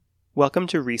Welcome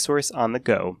to Resource on the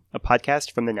Go, a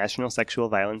podcast from the National Sexual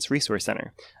Violence Resource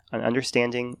Center on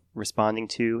understanding, responding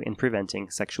to, and preventing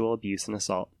sexual abuse and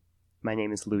assault. My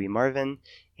name is Louis Marvin,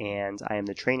 and I am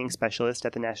the training specialist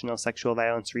at the National Sexual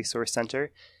Violence Resource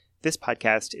Center. This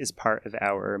podcast is part of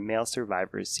our Male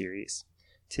Survivors series.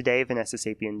 Today, Vanessa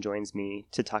Sapien joins me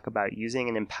to talk about using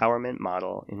an empowerment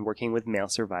model in working with male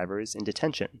survivors in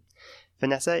detention.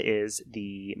 Vanessa is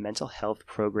the Mental Health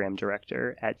Program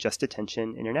Director at Just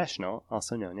Detention International,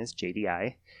 also known as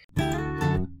JDI.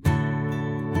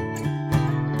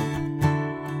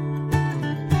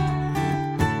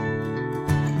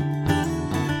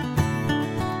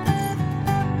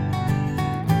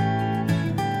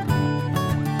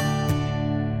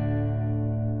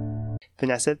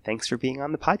 Vanessa, thanks for being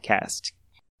on the podcast.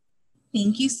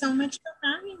 Thank you so much for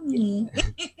having me.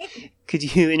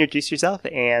 Could you introduce yourself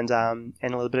and a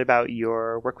little bit about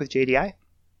your work with JDI?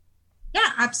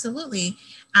 Yeah, absolutely.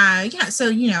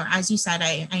 So, as you said,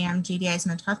 I am JDI's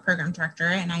Mental Health Program Director,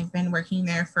 and I've been working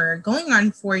there for going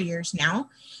on 4 years now.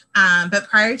 But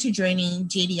prior to joining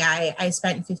JDI, I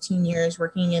spent 15 years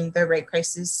working in the rape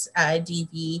crisis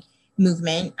DV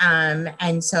movement.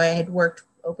 And so I had worked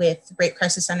with rape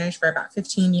crisis centers for about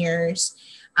 15 years.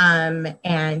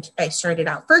 And I started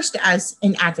out first as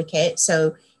an advocate.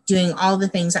 So doing all the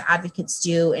things that advocates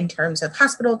do in terms of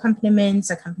hospital accompaniments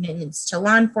to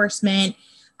law enforcement,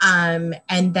 and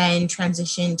then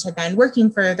transitioned to then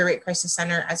working for the Rape Crisis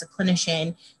Center as a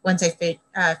clinician once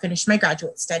I finished my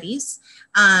graduate studies.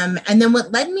 And then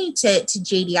what led me to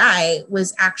JDI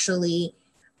was actually,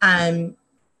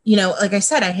 like I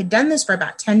said, I had done this for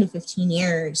about 10 to 15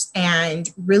 years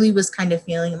and really was kind of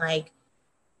feeling like,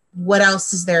 what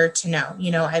else is there to know?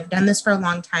 I've done this for a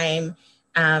long time.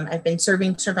 I've been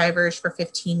serving survivors for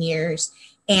 15 years.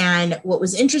 And what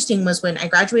was interesting was when I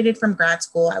graduated from grad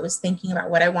school, I was thinking about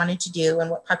what I wanted to do and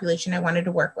what population I wanted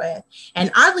to work with.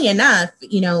 And oddly enough,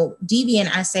 DV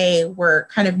and SA were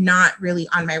kind of not really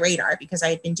on my radar because I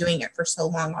had been doing it for so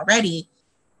long already.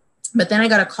 But then I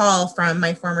got a call from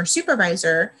my former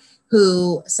supervisor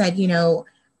who said,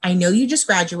 I know you just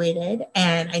graduated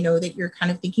and I know that you're kind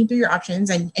of thinking through your options,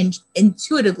 and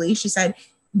intuitively she said,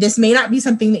 this may not be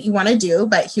something that you want to do,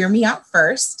 but hear me out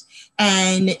first.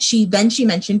 And she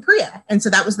mentioned PREA. And so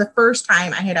that was the first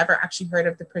time I had ever actually heard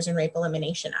of the Prison Rape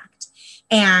Elimination Act.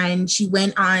 And she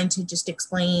went on to just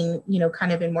explain,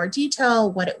 kind of in more detail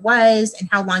what it was and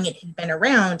how long it had been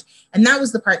around. And that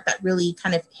was the part that really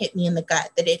kind of hit me in the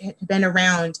gut, that it had been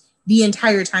around the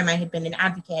entire time I had been an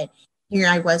advocate. Here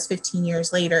I was 15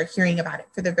 years later hearing about it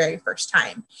for the very first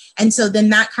time. And so then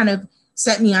that kind of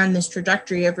set me on this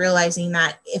trajectory of realizing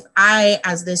that if I,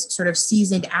 as this sort of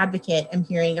seasoned advocate, am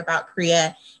hearing about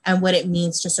PREA and what it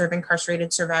means to serve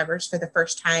incarcerated survivors for the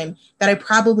first time, that I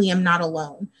probably am not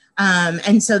alone.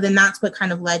 And so then that's what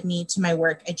kind of led me to my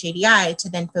work at JDI to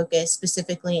then focus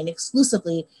specifically and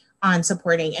exclusively on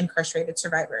supporting incarcerated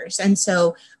survivors. And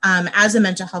so as a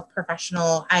mental health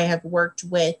professional, I have worked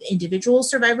with individual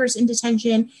survivors in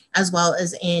detention, as well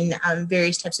as in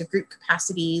various types of group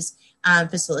capacities,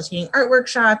 facilitating art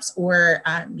workshops or,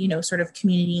 sort of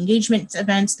community engagement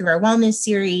events through our wellness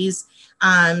series,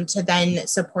 to then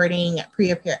supporting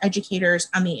PREA peer educators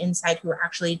on the inside who are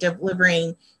actually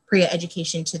delivering PREA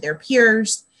education to their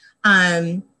peers.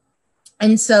 And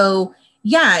so,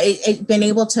 it's been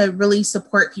able to really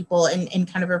support people in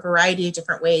kind of a variety of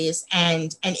different ways.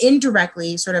 And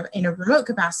indirectly, sort of in a remote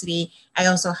capacity, I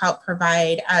also help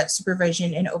provide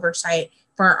supervision and oversight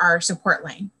for our support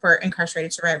line for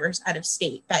incarcerated survivors out of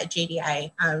state that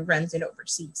JDI runs and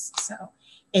oversees. So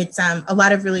it's a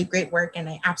lot of really great work, and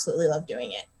I absolutely love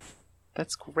doing it.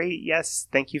 That's great. Yes.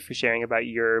 Thank you for sharing about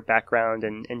your background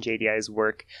and JDI's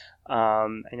work. I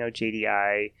know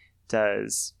JDI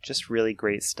does just really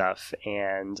great stuff,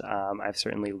 and I've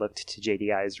certainly looked to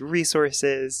JDI's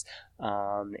resources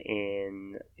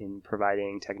in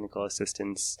providing technical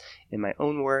assistance in my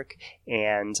own work.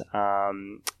 And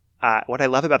what I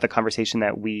love about the conversation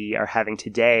that we are having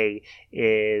today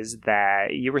is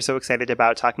that you were so excited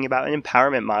about talking about an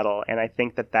empowerment model, and I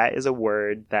think that is a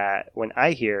word that when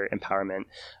I hear empowerment,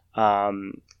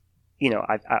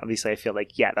 I feel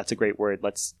like, yeah, that's a great word.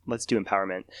 Let's do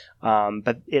empowerment.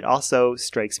 But it also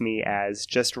strikes me as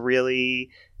just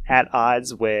really at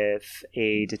odds with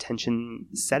a detention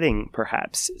setting,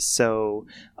 perhaps. So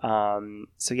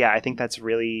I think that's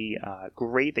really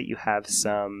great that you have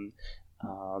some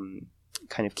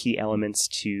kind of key elements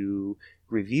to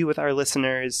review with our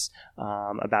listeners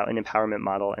about an empowerment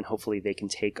model, and hopefully they can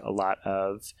take a lot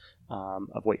of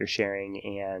what you're sharing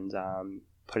and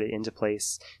put it into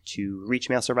place to reach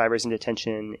male survivors in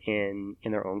detention in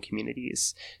their own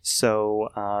communities. So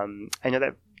I know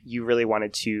that you really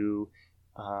wanted to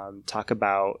talk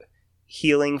about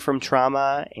healing from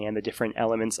trauma and the different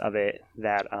elements of it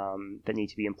that that need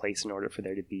to be in place in order for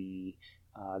there to be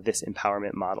this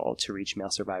empowerment model to reach male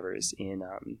survivors in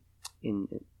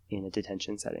a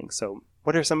detention setting. So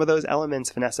what are some of those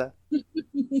elements, Vanessa?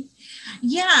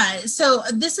 Yeah, so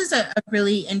this is a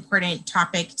really important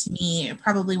topic to me,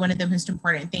 probably one of the most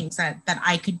important things that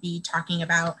I could be talking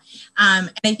about.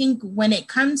 And I think when it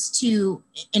comes to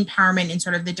empowerment and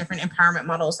sort of the different empowerment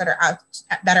models that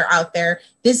are out there,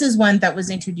 this is one that was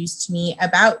introduced to me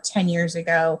about 10 years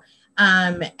ago.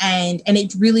 And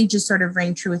it really just sort of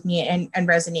rang true with me and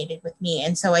resonated with me.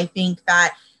 And so I think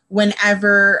that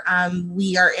whenever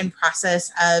we are in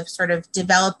process of sort of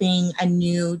developing a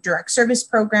new direct service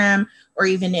program, or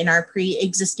even in our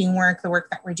pre-existing work, the work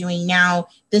that we're doing now,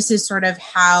 this is sort of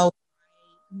how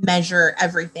I measure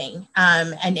everything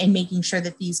and making sure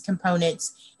that these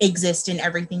components exist in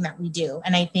everything that we do.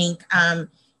 And I think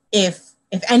if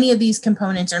any of these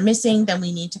components are missing, then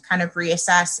we need to kind of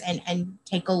reassess and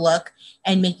take a look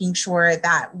and making sure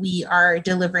that we are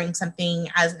delivering something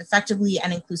as effectively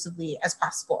and inclusively as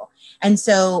possible. And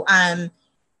so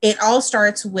it all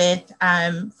starts with,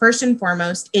 first and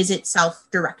foremost, is it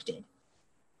self-directed?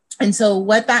 And so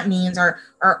what that means are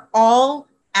all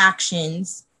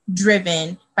actions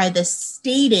driven by the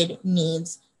stated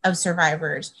needs of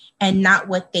survivors and not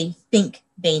what they think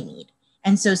they need.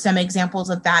 And so some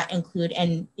examples of that include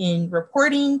in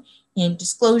reporting, in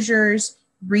disclosures,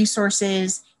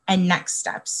 resources, and next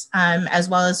steps, as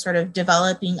well as sort of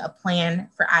developing a plan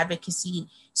for advocacy,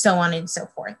 so on and so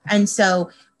forth. And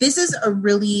so this is a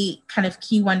really kind of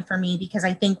key one for me, because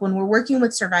I think when we're working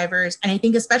with survivors, and I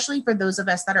think especially for those of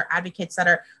us that are advocates that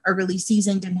are really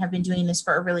seasoned and have been doing this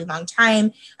for a really long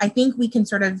time, I think we can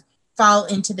sort of fall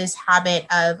into this habit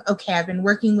of, okay, I've been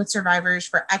working with survivors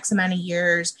for X amount of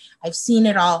years. I've seen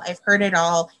it all. I've heard it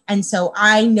all. And so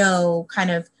I know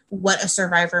kind of what a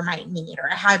survivor might need,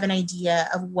 or I have an idea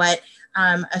of what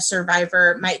a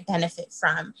survivor might benefit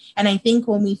from. And I think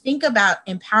when we think about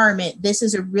empowerment, this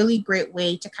is a really great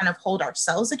way to kind of hold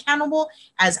ourselves accountable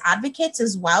as advocates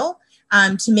as well,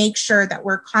 to make sure that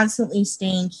we're constantly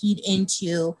staying keyed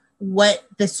into what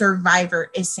the survivor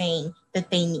is saying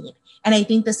that they need. And I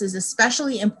think this is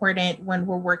especially important when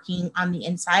we're working on the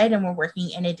inside and we're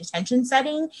working in a detention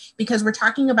setting, because we're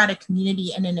talking about a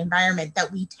community and an environment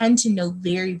that we tend to know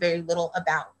very, very little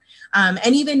about.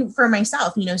 And even for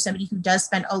myself, somebody who does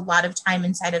spend a lot of time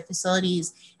inside of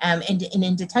facilities and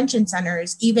in detention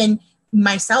centers, even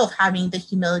myself having the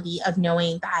humility of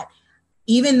knowing that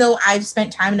even though I've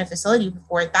spent time in a facility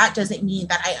before, that doesn't mean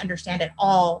that I understand at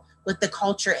all what the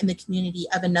culture and the community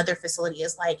of another facility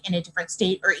is like in a different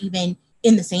state, or even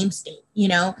in the same state,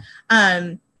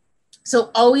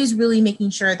 So always really making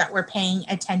sure that we're paying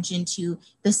attention to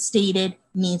the stated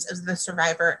needs of the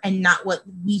survivor and not what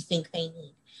we think they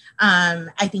need.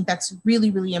 I think that's really,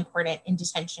 really important in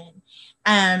detention.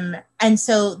 And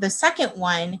so the second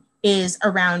one is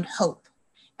around hope.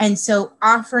 And so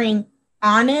offering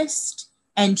honest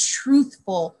and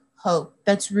truthful hope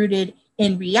that's rooted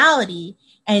in reality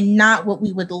and not what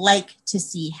we would like to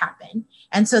see happen.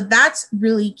 And so that's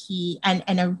really key and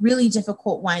a really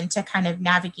difficult one to kind of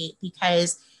navigate,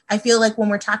 because I feel like when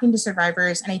we're talking to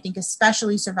survivors, and I think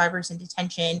especially survivors in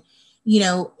detention,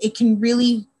 it can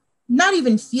really not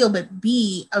even feel, but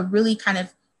be a really kind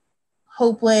of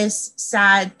hopeless,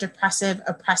 sad, depressive,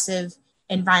 oppressive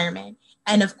environment.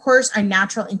 And of course, our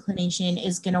natural inclination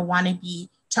is going to want to be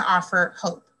to offer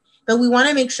hope. But we want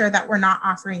to make sure that we're not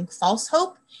offering false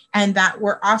hope, and that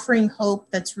we're offering hope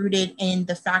that's rooted in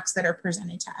the facts that are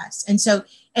presented to us. And so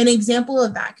an example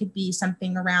of that could be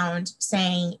something around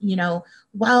saying,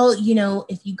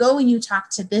 if you go and you talk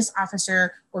to this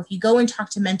officer, or if you go and talk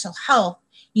to mental health,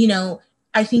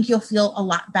 I think you'll feel a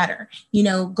lot better.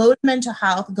 Go to mental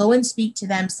health, go and speak to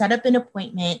them, set up an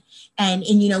appointment, and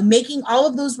making all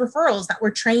of those referrals that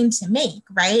we're trained to make,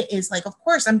 right? Is like, of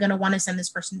course, I'm going to want to send this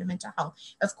person to mental health.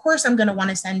 Of course, I'm going to want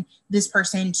to send this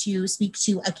person to speak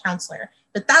to a counselor.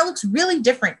 But that looks really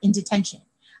different in detention.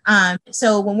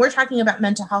 So when we're talking about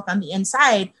mental health on the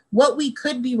inside, what we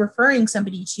could be referring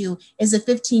somebody to is a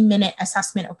 15-minute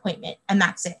assessment appointment, and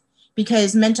that's it.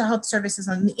 Because mental health services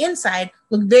on the inside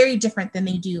look very different than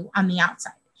they do on the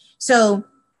outside. So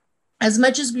as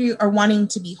much as we are wanting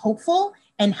to be hopeful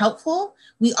and helpful,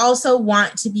 we also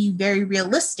want to be very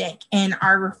realistic in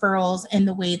our referrals and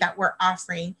the way that we're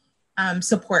offering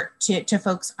support to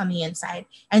folks on the inside.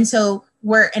 And so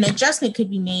where an adjustment could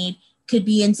be made could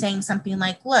be in saying something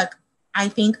like, look, I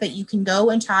think that you can go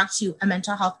and talk to a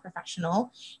mental health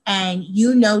professional, and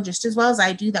you know just as well as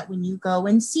I do that when you go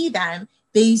and see them,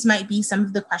 these might be some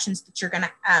of the questions that you're going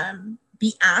to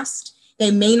be asked.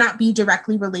 They may not be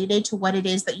directly related to what it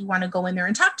is that you want to go in there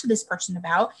and talk to this person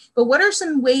about, but what are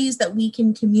some ways that we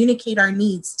can communicate our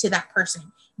needs to that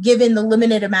person, given the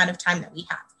limited amount of time that we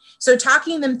have? So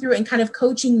talking them through and kind of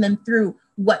coaching them through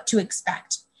what to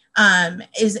expect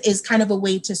is kind of a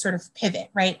way to sort of pivot,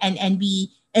 right? And be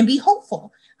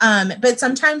hopeful. But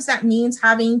sometimes that means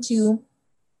having to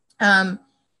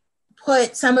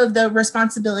put some of the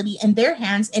responsibility in their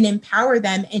hands and empower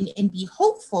them and be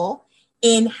hopeful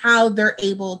in how they're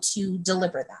able to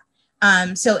deliver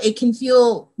that. So it can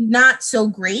feel not so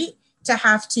great to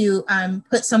have to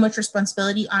put so much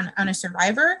responsibility on a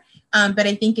survivor. But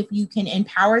I think if you can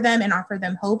empower them and offer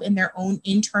them hope in their own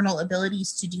internal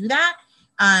abilities to do that,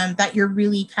 that you're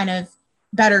really kind of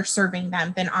better serving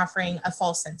them than offering a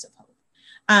false sense of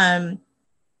hope.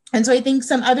 And so I think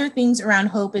some other things around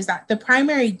hope is that the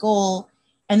primary goal,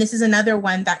 and this is another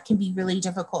one that can be really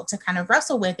difficult to kind of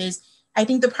wrestle with, is I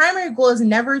think the primary goal is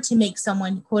never to make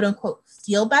someone, quote unquote,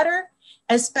 feel better,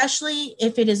 especially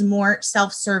if it is more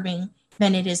self-serving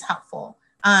than it is helpful.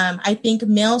 I think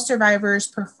male survivors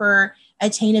prefer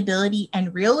attainability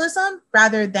and realism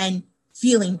rather than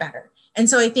feeling better. And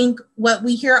so I think what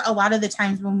we hear a lot of the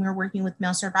times when we're working with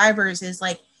male survivors is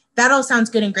like, that all sounds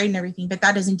good and great and everything, but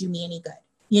that doesn't do me any good.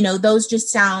 You know, those just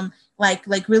sound like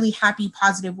really happy,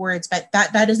 positive words, but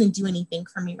that doesn't do anything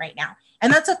for me right now.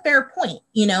 And that's a fair point.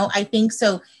 You know, I think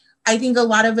so. I think a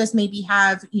lot of us maybe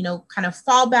have, you know, kind of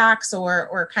fallbacks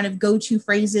or kind of go-to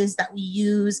phrases that we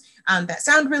use that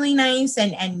sound really nice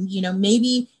and, you know,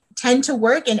 maybe tend to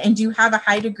work and do have a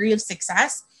high degree of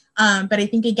success. But I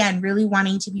think, again, really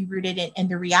wanting to be rooted in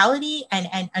the reality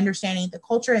and understanding the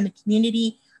culture and the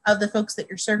community of the folks that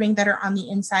you're serving that are on the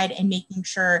inside, and making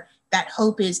sure that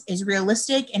hope is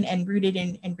realistic and rooted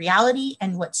in reality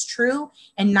and what's true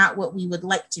and not what we would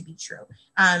like to be true.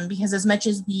 Because as much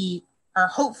as we are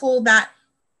hopeful that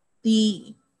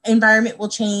the environment will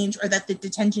change or that the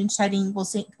detention setting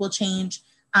will change,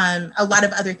 a lot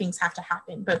of other things have to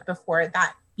happen but before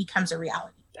that becomes a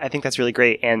reality. I think that's really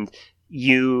great. And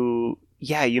you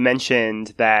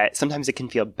mentioned that sometimes it can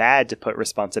feel bad to put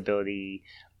responsibility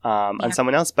on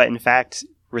someone else, but in fact,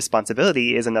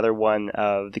 responsibility is another one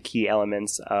of the key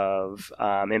elements of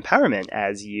empowerment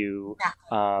as you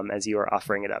are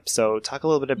offering it up. So talk a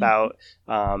little bit about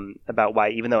why,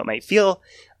 even though it might feel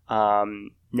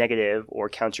negative or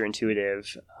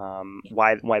counterintuitive,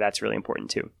 why that's really important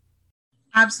too.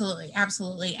 Absolutely.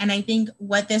 And I think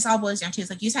what this all boils down to is,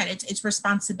 like you said, it's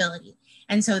responsibility.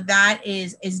 And so that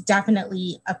is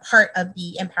definitely a part of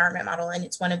the empowerment model. And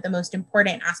it's one of the most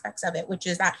important aspects of it, which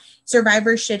is that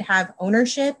survivors should have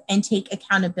ownership and take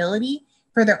accountability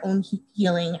for their own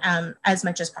healing as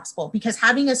much as possible. Because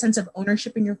having a sense of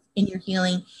ownership in your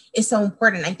healing is so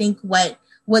important. I think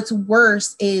what's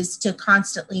worse is to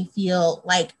constantly feel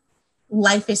like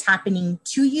life is happening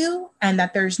to you and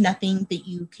that there's nothing that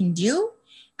you can do.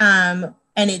 And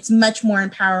it's much more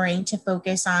empowering to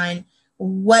focus on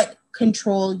what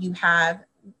control you have,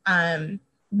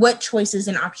 what choices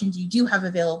and options you do have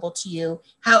available to you,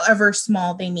 however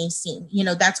small they may seem. You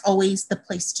know, that's always the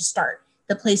place to start.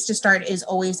 The place to start is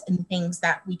always in things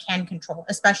that we can control,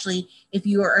 especially if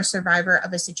you are a survivor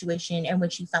of a situation in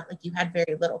which you felt like you had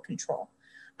very little control.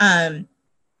 And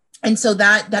so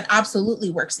that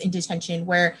absolutely works in detention,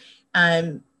 where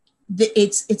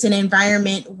it's an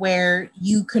environment where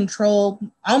you control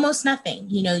almost nothing.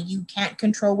 You know, you can't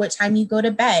control what time you go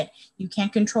to bed. You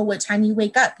can't control what time you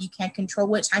wake up. You can't control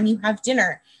what time you have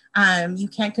dinner. You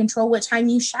can't control what time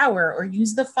you shower or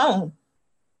use the phone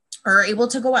or are able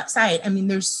to go outside. I mean,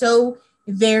 there's so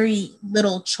very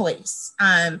little choice.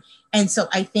 And so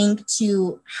I think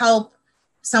to help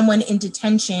someone in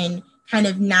detention kind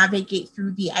of navigate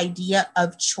through the idea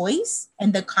of choice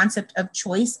and the concept of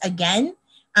choice again,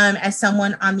 as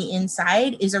someone on the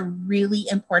inside, is a really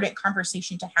important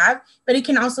conversation to have, but it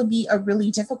can also be a really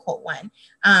difficult one.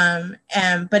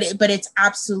 But it's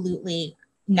absolutely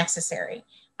necessary.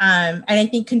 And I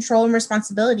think control and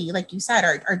responsibility, like you said,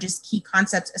 are just key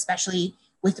concepts, especially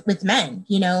with men,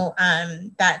 you know,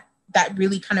 that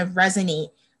really kind of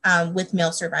resonate with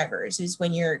male survivors, is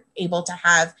when you're able to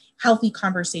have healthy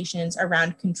conversations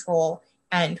around control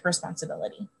and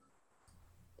responsibility.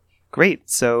 Great.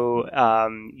 So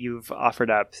you've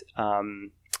offered up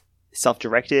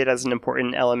self-directed as an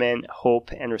important element,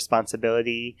 hope and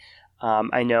responsibility.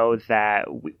 I know that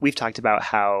we've talked about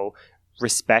how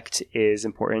respect is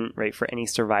important, right, for any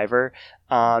survivor.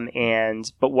 But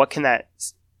what can that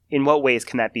in what ways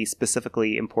can that be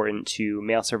specifically important to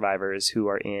male survivors who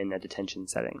are in a detention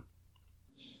setting?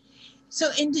 So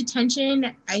in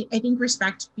detention, I think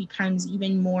respect becomes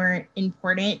even more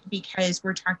important because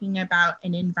we're talking about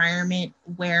an environment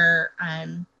where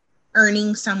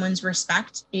earning someone's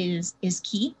respect is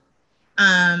key.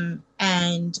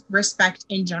 And respect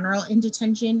in general in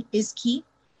detention is key.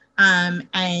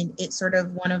 And it's sort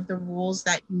of one of the rules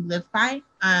that you live by,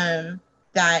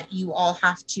 that you all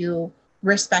have to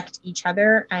respect each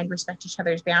other and respect each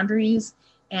other's boundaries.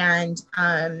 And,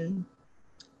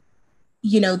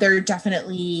 there are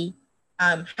definitely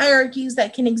hierarchies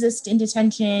that can exist in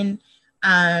detention.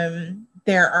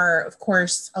 There are, of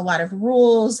course, a lot of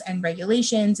rules and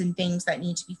regulations and things that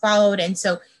need to be followed. And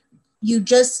so you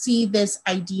just see this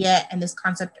idea and this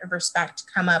concept of respect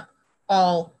come up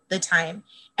all the time.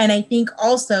 And I think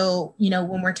also,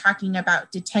 when we're talking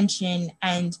about detention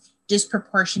and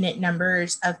disproportionate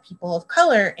numbers of people of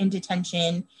color in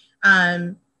detention,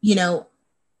 I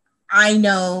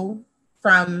know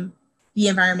from the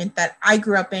environment that I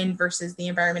grew up in versus the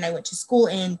environment I went to school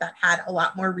in that had a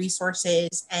lot more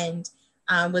resources and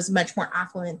was much more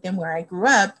affluent than where I grew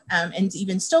up, and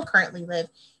even still currently live.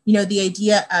 The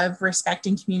idea of respect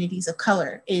in communities of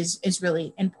color is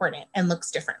really important and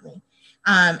looks differently.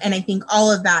 And I think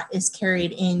all of that is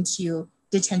carried into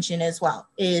detention as well,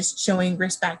 is showing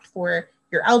respect for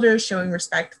your elders, showing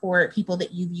respect for people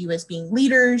that you view as being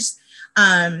leaders.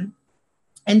 And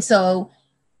so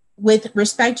with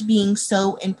respect being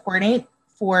so important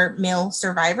for male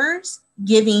survivors,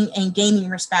 giving and gaining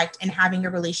respect and having a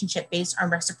relationship based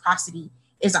on reciprocity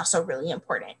is also really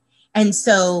important. And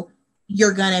so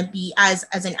you're going to be, as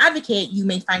an advocate, you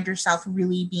may find yourself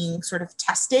really being sort of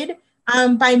tested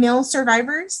by male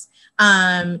survivors.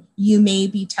 You may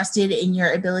be tested in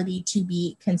your ability to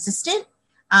be consistent.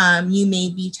 You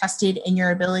may be tested in your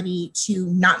ability to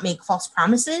not make false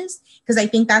promises, because I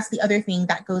think that's the other thing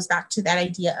that goes back to that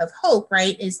idea of hope,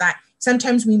 right? Is that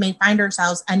sometimes we may find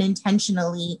ourselves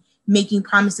unintentionally making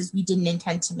promises we didn't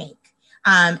intend to make.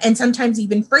 And sometimes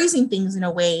even phrasing things in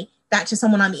a way that to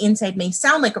someone on the inside may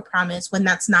sound like a promise when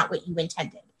that's not what you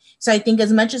intended. So I think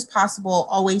as much as possible,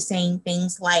 always saying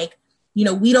things like,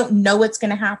 we don't know what's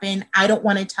going to happen. I don't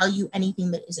want to tell you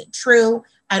anything that isn't true.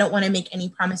 I don't want to make any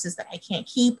promises that I can't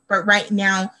keep. But right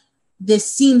now, this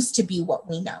seems to be what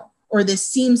we know, or this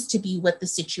seems to be what the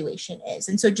situation is.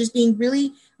 And so just being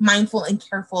really mindful and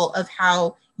careful of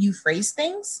how you phrase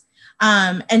things.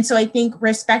 And so I think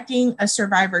respecting a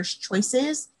survivor's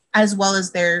choices as well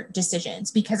as their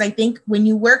decisions, because I think when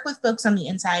you work with folks on the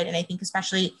inside, and I think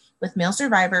especially with male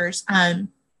survivors,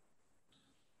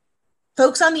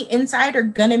 folks on the inside are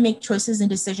going to make choices and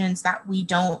decisions that we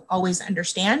don't always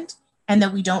understand and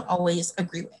that we don't always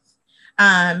agree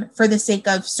with, for the sake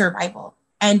of survival.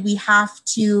 And we have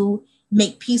to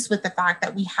make peace with the fact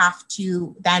that we have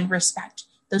to then respect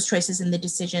those choices and the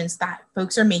decisions that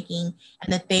folks are making,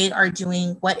 and that they are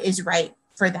doing what is right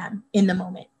for them in the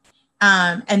moment.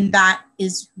 And that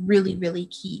is really, really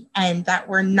key. And that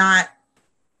we're not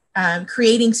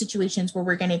creating situations where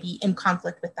we're going to be in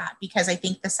conflict with that. Because I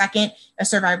think the second a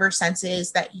survivor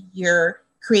senses that you're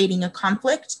creating a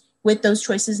conflict with those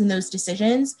choices and those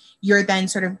decisions, you're then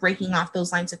sort of breaking off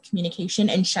those lines of communication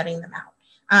and shutting them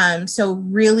out. So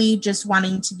really just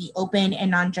wanting to be open and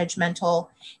non-judgmental,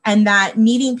 and that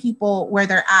meeting people where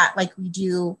they're at, like we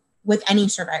do with any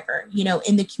survivor,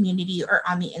 in the community or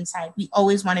on the inside. We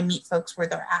always want to meet folks where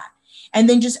they're at. And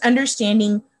then just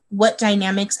understanding what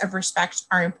dynamics of respect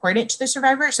are important to the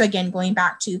survivor. So again, going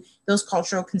back to those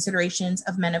cultural considerations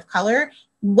of men of color,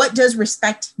 what does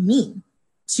respect mean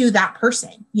to that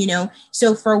person?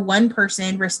 So for one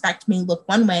person, respect may look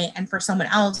one way, and for someone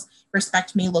else,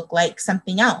 respect may look like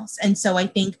something else. And so I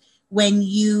think when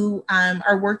you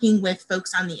are working with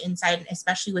folks on the inside, and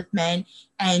especially with men,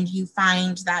 and you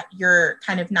find that you're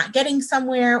kind of not getting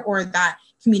somewhere, or that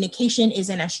communication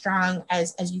isn't as strong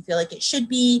as you feel like it should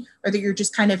be, or that you're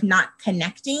just kind of not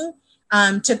connecting,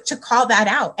 to call that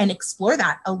out and explore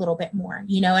that a little bit more,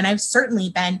 and I've certainly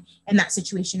been in that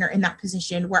situation or in that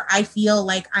position where I feel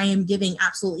like I am giving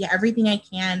absolutely everything I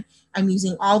can. I'm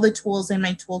using all the tools in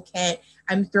my toolkit.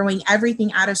 I'm throwing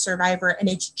everything at a survivor, and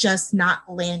it's just not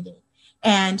landing.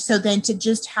 And so then to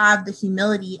just have the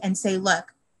humility and say,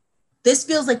 look, this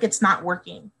feels like it's not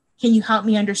working. Can you help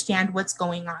me understand what's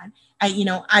going on? I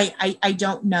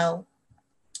don't know.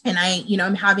 And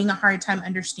I'm having a hard time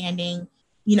understanding,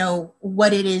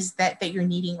 what it is that you're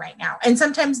needing right now. And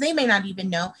sometimes they may not even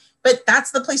know, but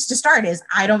that's the place to start, is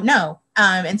I don't know.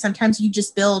 And sometimes you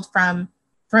just build from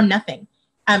nothing.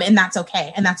 And that's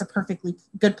okay. And that's a perfectly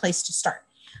good place to start.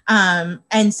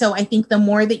 And so I think the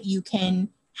more that you can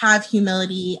have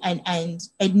humility and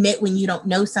admit when you don't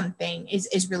know something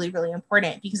is really, really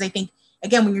important. Because I think,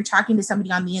 again, when you're talking to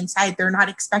somebody on the inside, they're not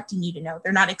expecting you to know,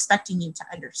 they're not expecting you to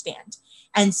understand.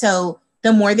 And so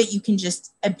the more that you can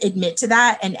just admit to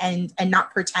that and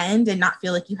not pretend and not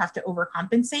feel like you have to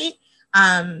overcompensate,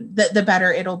 the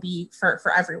better it'll be for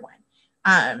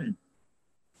everyone.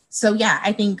 So yeah,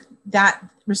 I think that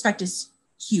respect is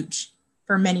huge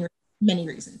for many, many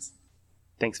reasons.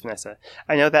 Thanks, Vanessa.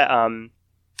 I know that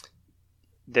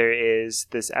there is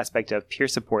this aspect of peer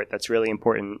support that's really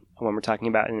important when we're talking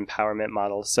about an empowerment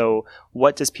model. So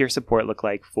what does peer support look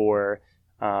like for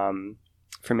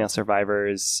male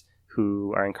survivors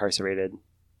who are incarcerated?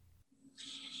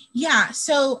 Yeah,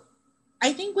 so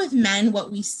I think with men,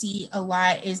 what we see a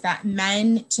lot is that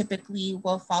men typically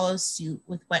will follow suit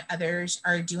with what others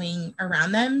are doing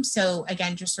around them. So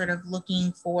again, just sort of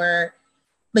looking for,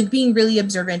 like, being really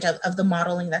observant of the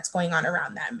modeling that's going on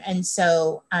around them. And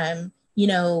so, you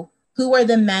know, who are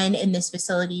the men in this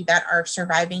facility that are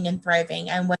surviving and thriving,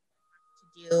 and what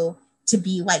to do to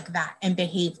be like that and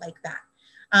behave like that.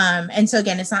 And so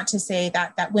again, it's not to say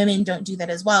that women don't do that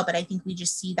as well, but I think we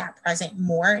just see that present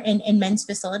more in men's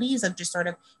facilities, of just sort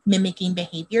of mimicking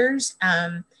behaviors,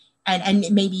 and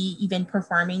maybe even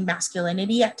performing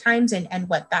masculinity at times, and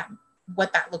what that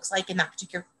looks like in that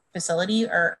particular facility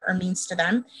or means to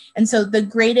them. And so the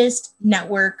greatest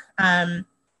network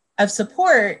of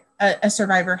support a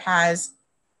survivor has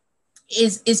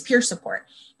is peer support.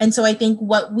 And so I think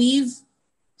what we've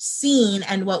seen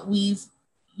and what we've,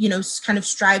 you know, kind of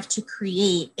strive to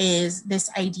create is this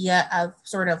idea of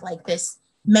sort of like this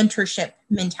mentorship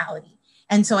mentality.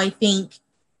 And so I think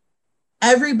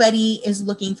everybody is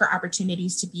looking for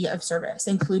opportunities to be of service,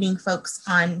 including folks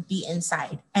on the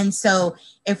inside. And so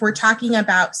if we're talking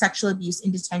about sexual abuse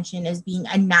in detention as being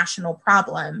a national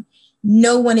problem,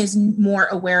 no one is more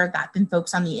aware of that than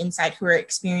folks on the inside who are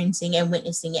experiencing and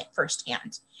witnessing it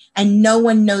firsthand. And no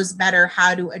one knows better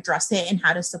how to address it and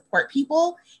how to support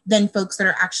people than folks that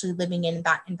are actually living in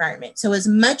that environment. So as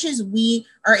much as we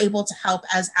are able to help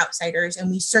as outsiders, and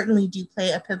we certainly do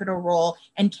play a pivotal role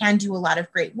and can do a lot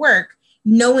of great work,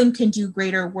 no one can do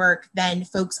greater work than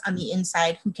folks on the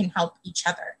inside who can help each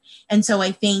other. And so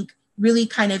I think really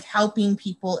kind of helping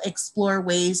people explore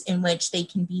ways in which they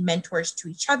can be mentors to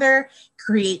each other,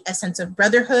 create a sense of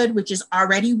brotherhood, which is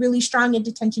already really strong in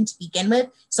detention to begin with.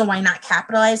 So why not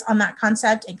capitalize on that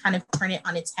concept and kind of turn it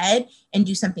on its head and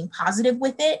do something positive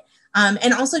with it?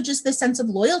 And also just the sense of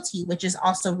loyalty, which is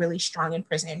also really strong in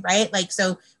prison, right? Like,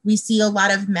 so we see a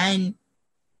lot of men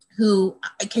who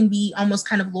can be almost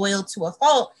kind of loyal to a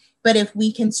fault, but if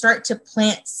we can start to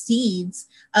plant seeds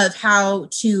of how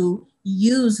to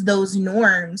use those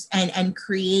norms and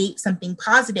create something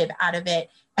positive out of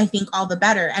it, I think all the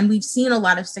better. And we've seen a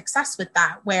lot of success with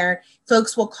that, where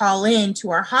folks will call in to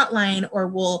our hotline, or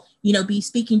will, you know, be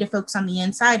speaking to folks on the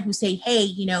inside who say, hey,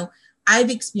 you know,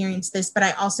 I've experienced this, but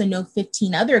I also know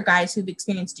 15 other guys who've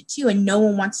experienced it too. And no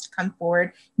one wants to come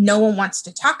forward. No one wants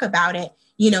to talk about it.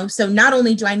 You know, so not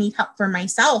only do I need help for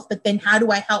myself, but then how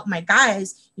do I help my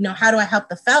guys? You know, how do I help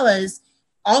the fellas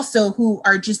also who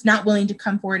are just not willing to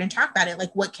come forward and talk about it?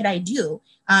 Like, what could I do?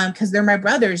 Because they're my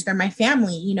brothers, they're my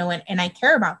family, you know, and I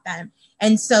care about them.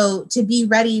 And so to be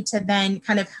ready to then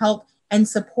kind of help and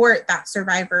support that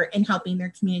survivor in helping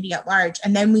their community at large.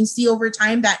 And then we see over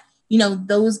time that, you know,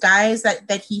 those guys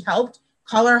that he helped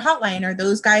call our hotline, or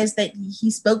those guys that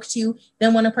he spoke to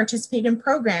then want to participate in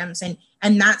programs. And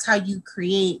that's how you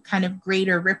create kind of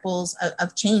greater ripples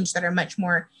of change that are much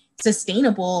more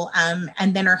sustainable,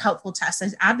 and then are helpful to us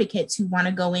as advocates who want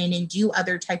to go in and do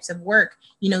other types of work.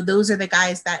 You know, those are the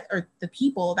guys that are the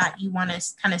people that you want to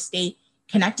kind of stay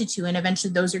connected to, and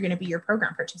eventually those are going to be your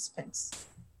program participants.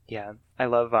 Yeah, I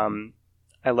love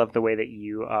the way that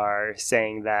you are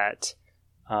saying that,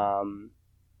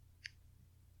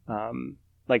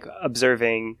 like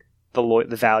observing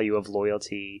the value of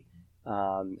loyalty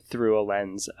through a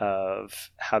lens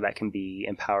of how that can be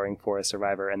empowering for a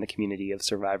survivor and the community of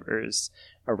survivors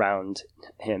around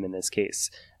him in this case.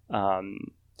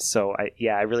 So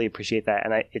I really appreciate that.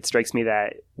 And it strikes me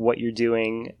that what you're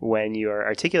doing when you're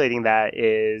articulating that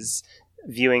is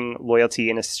viewing loyalty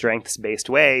in a strengths-based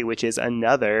way, which is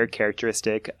another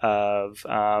characteristic of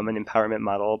an empowerment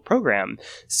model program.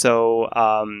 So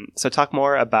talk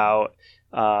more about,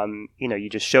 you know, you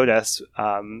just showed us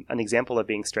an example of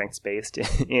being strengths-based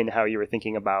in how you were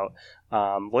thinking about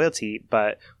loyalty,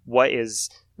 but what is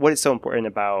so important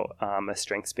about a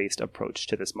strengths-based approach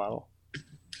to this model?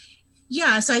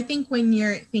 Yeah, so I think when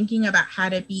you're thinking about how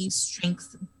to be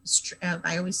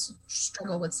I always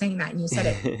struggle with saying that, and you said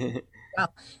it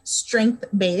well,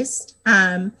 strength-based.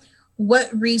 what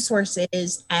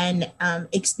resources and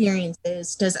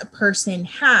experiences does a person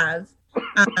have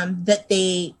that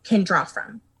they can draw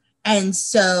from? And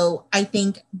so I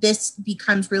think this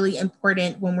becomes really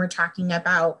important when we're talking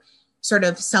about sort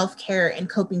of self-care and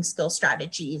coping skill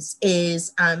strategies,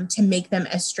 is to make them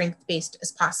as strength-based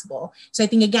as possible. So I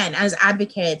think, again, as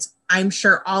advocates, I'm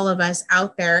sure all of us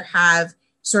out there have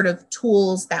sort of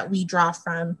tools that we draw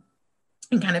from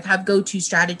and kind of have go-to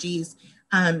strategies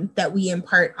that we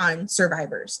impart on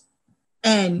survivors.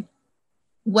 And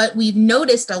what we've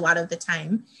noticed a lot of the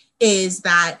time is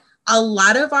that a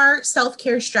lot of our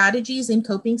self-care strategies and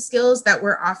coping skills that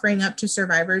we're offering up to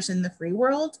survivors in the free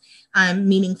world,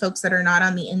 meaning folks that are not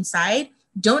on the inside,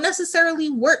 don't necessarily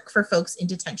work for folks in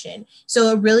detention.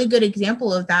 So a really good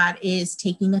example of that is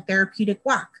taking a therapeutic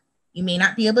walk. You may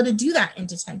not be able to do that in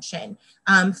detention.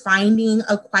 Finding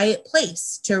a quiet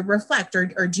place to reflect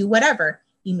or do whatever.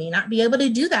 You may not be able to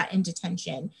do that in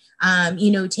detention.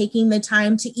 Taking the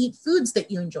time to eat foods that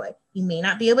you enjoy. You may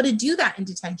not be able to do that in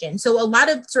detention. So a lot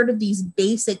of sort of these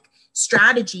basic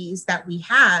strategies that we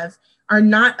have are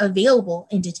not available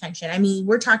in detention. I mean,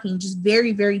 we're talking just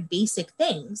very, very basic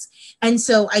things. And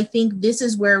so I think this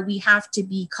is where we have to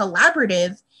be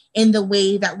collaborative in the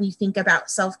way that we think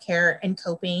about self-care and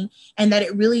coping, and that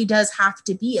it really does have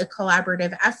to be a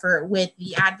collaborative effort with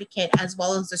the advocate as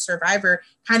well as the survivor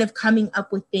kind of coming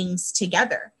up with things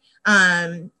together.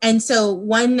 And so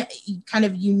one kind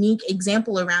of unique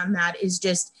example around that is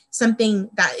just something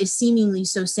that is seemingly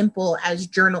so simple as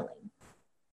journaling.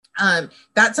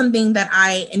 That's something that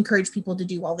I encourage people to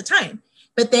do all the time.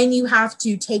 But then you have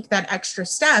to take that extra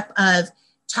step of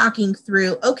talking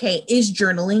through, okay, is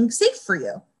journaling safe for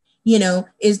you?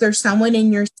 Is there someone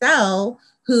in your cell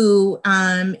who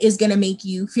is going to make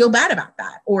you feel bad about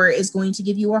that, or is going to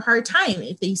give you a hard time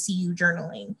if they see you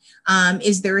journaling?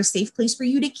 Is there a safe place for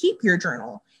you to keep your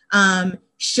journal?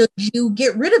 Should you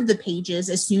get rid of the pages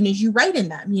as soon as you write in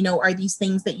them? Are these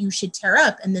things that you should tear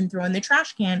up and then throw in the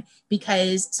trash can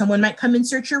because someone might come and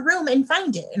search your room and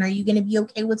find it? And are you going to be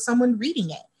okay with someone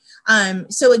reading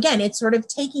it? So again, it's sort of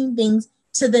taking things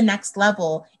to the next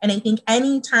level. And I think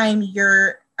anytime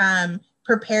you're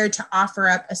prepared to offer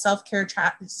up a self-care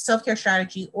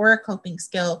strategy or a coping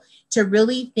skill, to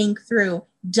really think through,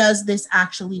 does this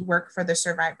actually work for the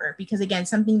survivor? Because again,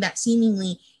 something that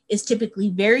seemingly is typically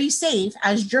very safe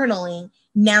as journaling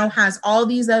now has all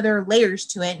these other layers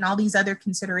to it and all these other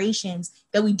considerations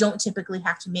that we don't typically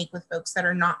have to make with folks that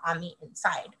are not on the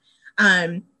inside.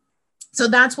 So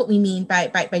that's what we mean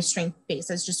by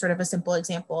strength-based, as just sort of a simple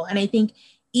example. And I think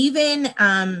even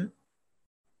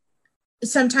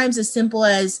sometimes as simple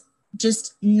as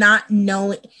just not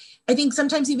knowing, I think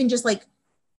sometimes even just like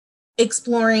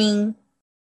exploring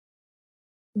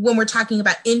when we're talking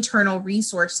about internal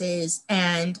resources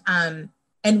and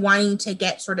wanting to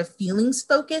get sort of feelings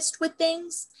focused with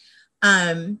things.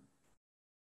 I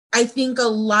think a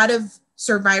lot of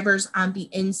survivors on the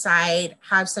inside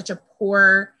have such a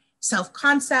poor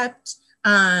self-concept,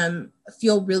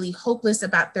 feel really hopeless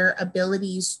about their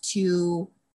abilities to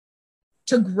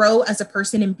grow as a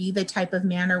person and be the type of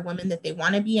man or woman that they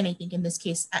want to be. And I think in this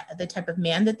case, the type of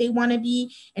man that they want to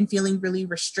be, and feeling really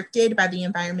restricted by the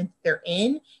environment they're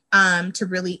in, to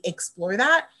really explore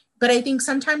that. But I think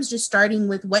sometimes just starting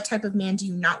with, what type of man do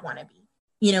you not want to be?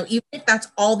 Even if that's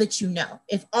all that you know,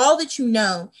 if all that you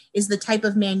know is the type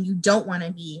of man you don't want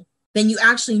to be, then you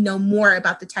actually know more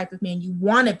about the type of man you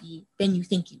want to be than you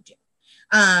think you do.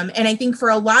 And I think for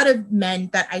a lot of men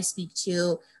that I speak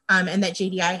to, and that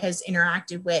JDI has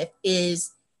interacted with,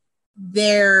 is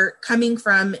they're coming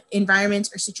from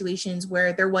environments or situations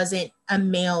where there wasn't a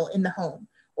male in the home,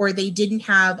 or they didn't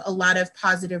have a lot of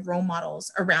positive role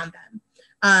models around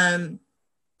them,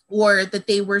 or that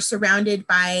they were surrounded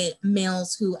by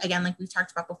males who, again, like we've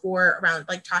talked about before, around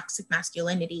like toxic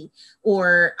masculinity,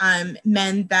 or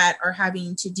men that are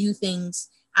having to do things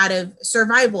out of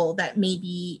survival that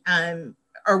maybe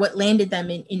are what landed them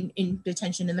in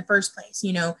detention in the first place,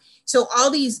 So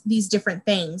all these different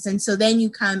things. And so then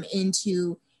you come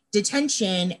into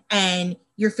detention and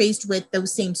you're faced with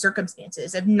those same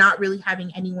circumstances of not really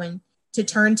having anyone to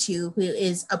turn to who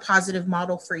is a positive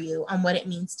model for you on what it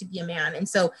means to be a man. And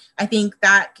so I think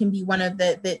that can be one of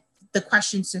the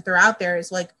questions to throw out there,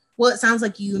 is like, well, it sounds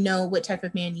like what type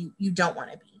of man you don't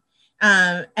want to be.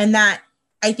 And that,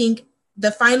 I think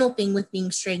the final thing with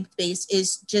being strength-based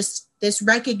is just this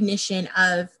recognition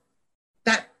of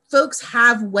that folks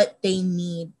have what they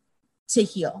need to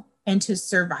heal and to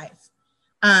survive.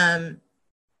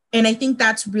 And I think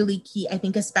that's really key. I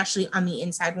think especially on the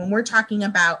inside, when we're talking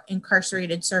about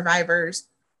incarcerated survivors,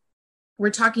 we're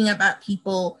talking about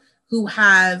people who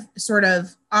have sort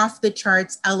of off the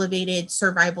charts elevated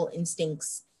survival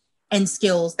instincts and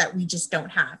skills that we just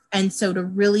don't have. And so to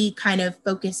really kind of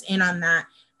focus in on that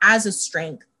as a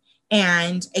strength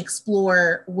and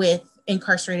explore with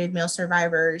incarcerated male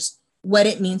survivors what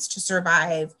it means to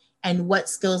survive and what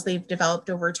skills they've developed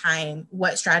over time,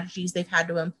 what strategies they've had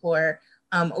to employ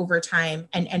over time,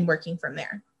 and working from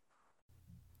there.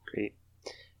 Great.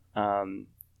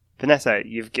 Vanessa,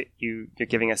 you're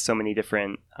giving us so many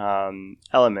different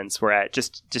elements. We're at,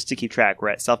 just to keep track, we're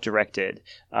at self-directed.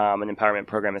 An empowerment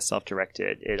program is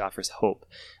self-directed. It offers hope.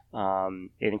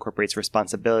 It incorporates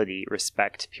responsibility,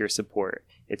 respect, peer support.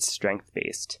 It's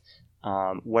strength-based.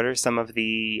 What are some of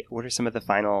the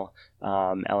final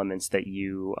elements that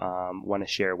you want to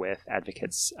share with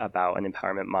advocates about an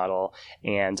empowerment model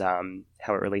and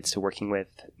how it relates to working with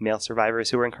male survivors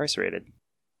who are incarcerated?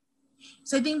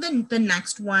 So I think the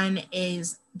next one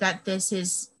is that this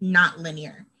is not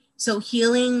linear. So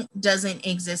healing doesn't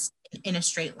exist in a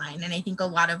straight line. And I think a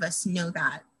lot of us know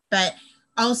that. But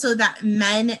also that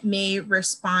men may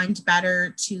respond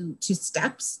better to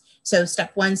steps. So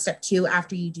step 1, step 2,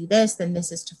 after you do this, then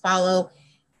this is to follow.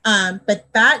 But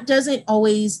that doesn't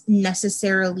always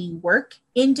necessarily work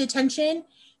in detention.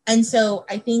 And so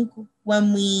I think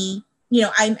when we,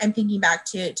 I'm thinking back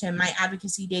to my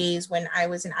advocacy days when I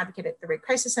was an advocate at the Rape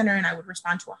Crisis Center, and I would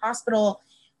respond to a hospital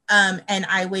and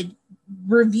I would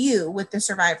review with the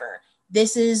survivor.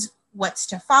 This is what's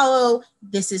to follow.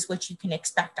 This is what you can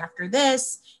expect after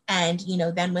this. And,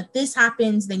 then when this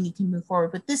happens, then you can move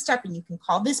forward with this step and you can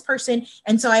call this person.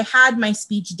 And so I had my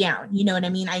speech down, you know what I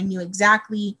mean? I knew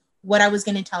exactly what I was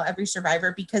going to tell every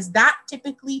survivor because that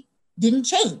typically didn't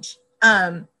change.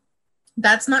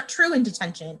 That's not true in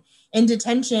detention. In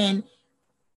detention,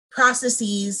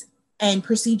 processes and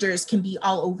procedures can be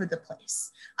all over the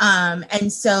place.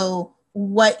 And so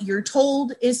what you're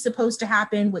told is supposed to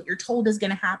happen, what you're told is going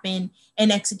to happen in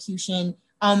execution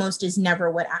almost is never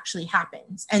what actually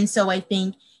happens. And so I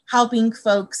think helping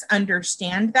folks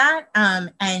understand that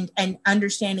and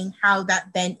understanding how that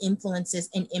then influences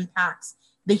and impacts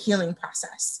the healing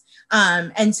process.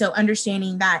 And so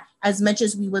understanding that as much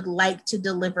as we would like to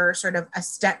deliver sort of a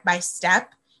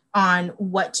step-by-step on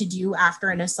what to do after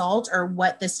an assault or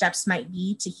what the steps might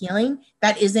be to healing,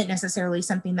 that isn't necessarily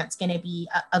something that's going to be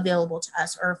available to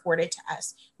us or afforded to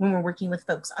us when we're working with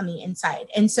folks on the inside.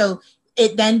 And so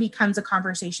it then becomes a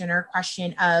conversation or a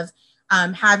question of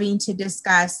having to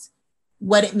discuss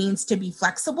what it means to be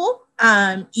flexible,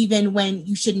 even when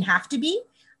you shouldn't have to be,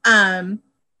 and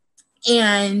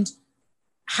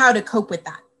how to cope with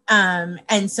that.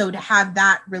 And so to have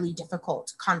that really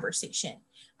difficult conversation.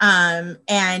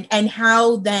 And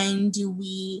how then do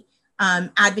we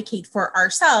advocate for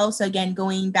ourselves? So again,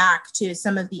 going back to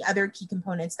some of the other key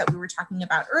components that we were talking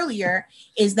about earlier,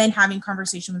 is then having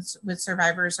conversations with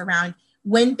survivors around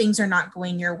when things are not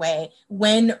going your way,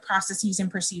 when processes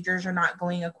and procedures are not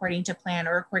going according to plan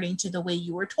or according to the way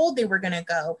you were told they were going to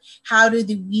go. How do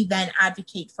we then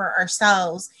advocate for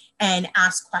ourselves and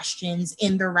ask questions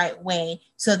in the right way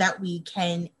so that we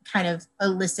can kind of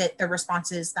elicit the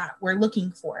responses that we're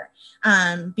looking for?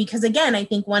 Because again, I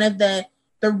think one of the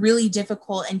really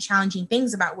difficult and challenging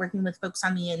things about working with folks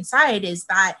on the inside is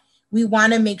that we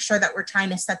want to make sure that we're trying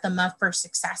to set them up for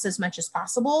success as much as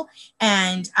possible.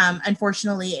 And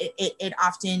unfortunately, it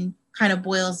often kind of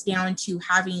boils down to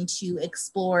having to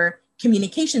explore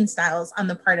communication styles on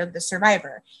the part of the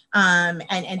survivor,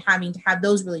 and having to have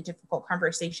those really difficult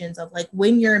conversations of like,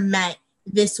 when you're met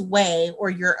this way or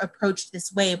you're approached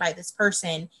this way by this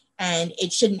person and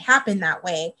it shouldn't happen that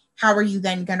way, how are you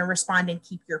then going to respond and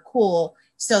keep your cool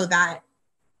so that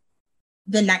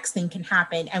the next thing can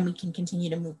happen and we can continue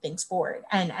to move things forward?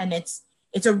 And it's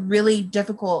a really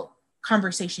difficult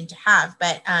conversation to have,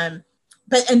 but and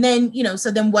then,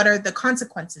 so then what are the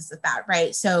consequences of that,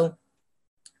 right? So,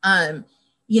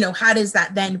 how does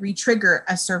that then re-trigger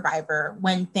a survivor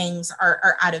when things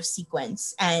are out of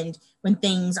sequence and when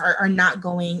things are not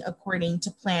going according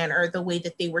to plan or the way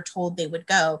that they were told they would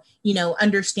go?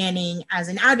 Understanding as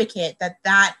an advocate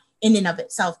that in and of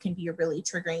itself can be a really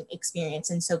triggering experience.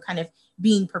 And so kind of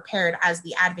being prepared as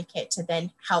the advocate to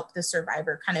then help the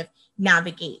survivor kind of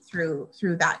navigate through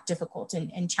that difficult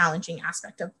and challenging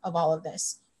aspect of all of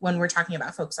this when we're talking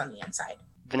about folks on the inside.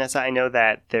 Vanessa, I know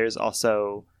that there's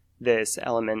also this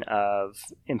element of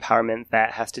empowerment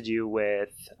that has to do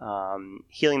with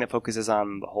healing that focuses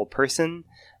on the whole person.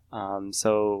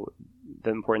 So the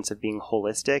importance of being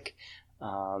holistic,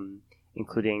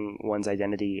 including one's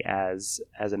identity as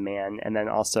a man, and then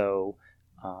also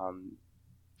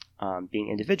being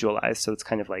individualized. So it's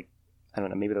kind of like I don't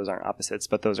know, maybe those aren't opposites,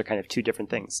 but those are kind of two different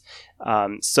things.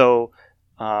 So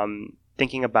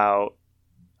thinking about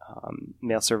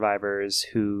male survivors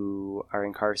who are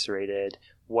incarcerated,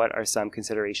 what are some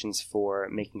considerations for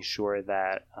making sure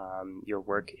that your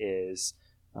work is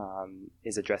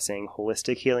addressing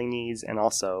holistic healing needs and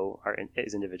also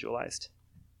is individualized?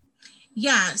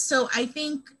 Yeah, so I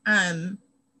think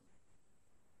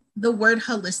the word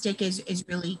holistic is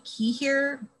really key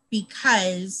here,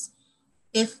 because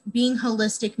if being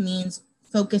holistic means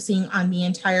focusing on the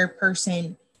entire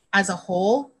person as a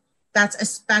whole, that's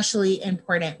especially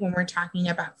important when we're talking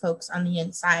about folks on the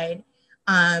inside.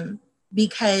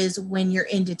 Because when you're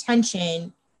in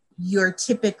detention, you're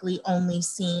typically only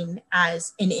seen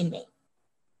as an inmate,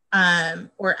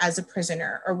 or as a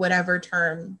prisoner, or whatever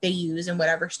term they use in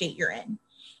whatever state you're in.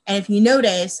 And if you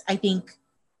notice, I think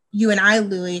you and I,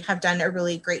 Louie, have done a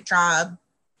really great job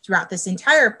throughout this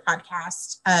entire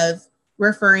podcast of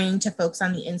referring to folks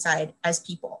on the inside as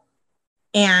people.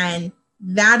 And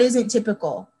that isn't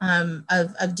typical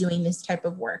of doing this type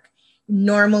of work.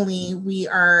 Normally we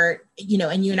are,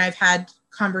 and you and I've had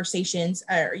conversations,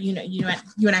 or, you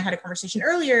and I had a conversation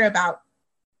earlier about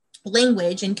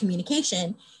language and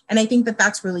communication. And I think that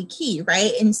that's really key,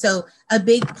 right? And so a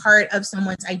big part of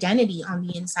someone's identity on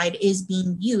the inside is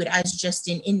being viewed as just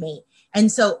an inmate.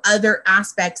 And so other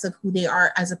aspects of who they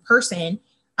are as a person,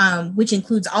 which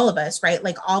includes all of us, right?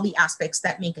 Like all the aspects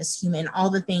that make us human, all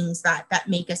the things that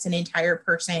make us an entire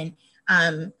person,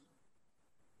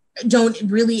 don't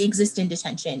really exist in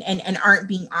detention and aren't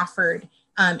being offered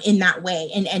in that way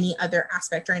in any other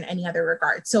aspect or in any other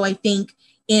regard. So I think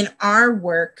in our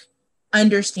work,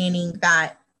 understanding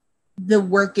that the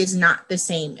work is not the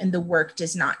same and the work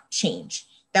does not change,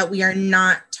 that we are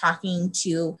not talking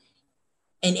to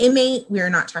an inmate, we are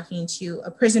not talking to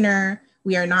a prisoner,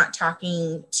 we are not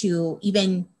talking to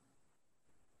even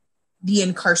the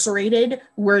incarcerated,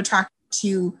 we're talking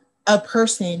to a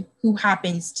person who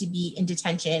happens to be in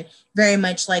detention, very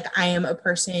much like I am a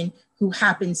person who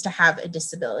happens to have a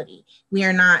disability. We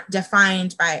are not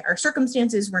defined by our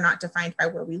circumstances. We're not defined by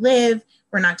where we live.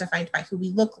 We're not defined by who we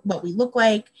look, what we look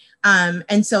like.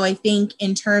 And so I think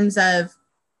in terms of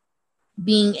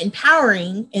being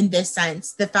empowering in this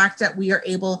sense, the fact that we are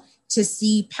able to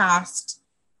see past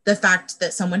the fact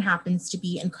that someone happens to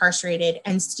be incarcerated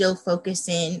and still focus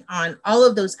in on all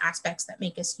of those aspects that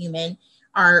make us human,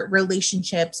 our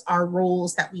relationships, our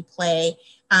roles that we play.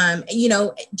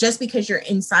 Just because you're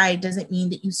inside doesn't mean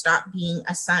that you stop being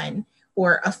a son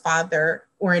or a father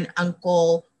or an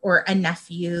uncle or a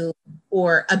nephew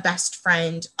or a best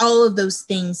friend. All of those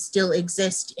things still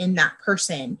exist in that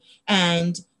person,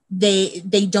 and they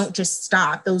don't just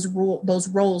stop. Those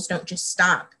roles don't just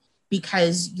stop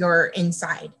because you're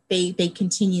inside. They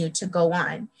continue to go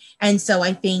on. And so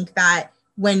I think that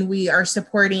when we are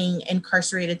supporting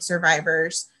incarcerated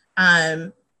survivors,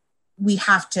 we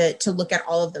have to look at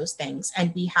all of those things,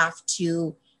 and we have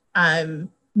to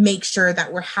make sure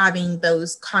that we're having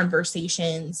those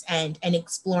conversations and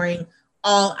exploring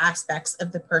all aspects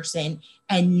of the person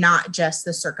and not just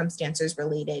the circumstances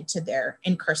related to their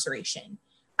incarceration,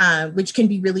 which can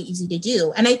be really easy to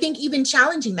do. And I think even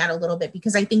challenging that a little bit,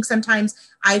 because I think sometimes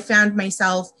I found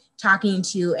myself talking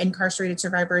to incarcerated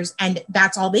survivors and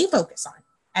that's all they focus on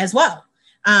as well.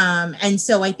 And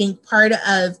so I think part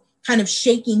of kind of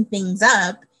shaking things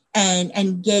up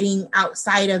and getting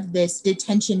outside of this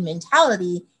detention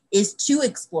mentality is to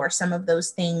explore some of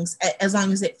those things as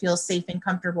long as it feels safe and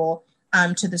comfortable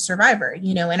to the survivor,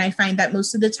 and I find that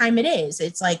most of the time it is.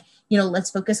 It's like, let's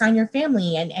focus on your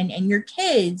family and your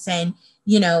kids and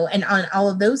on all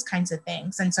of those kinds of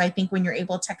things. And so I think when you're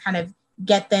able to kind of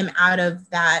get them out of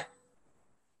that,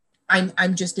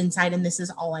 I'm just inside and this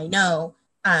is all I know,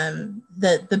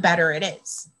 the better it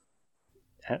is.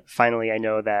 Finally, I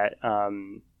know that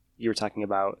you were talking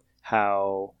about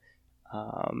how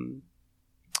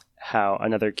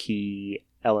another key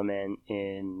element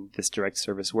in this direct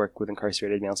service work with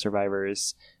incarcerated male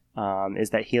survivors is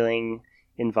that healing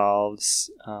involves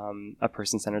a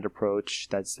person-centered approach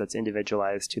that's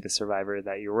individualized to the survivor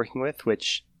that you're working with,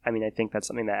 which, I think that's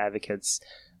something that advocates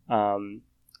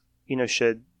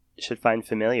should find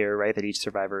familiar, right? That each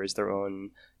survivor is their own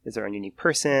unique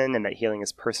person, and that healing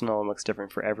is personal and looks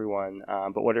different for everyone.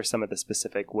 But what are some of the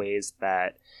specific ways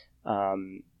that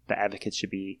the advocates should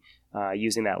be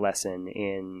using that lesson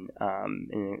in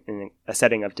a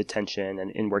setting of detention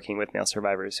and in working with male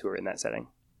survivors who are in that setting?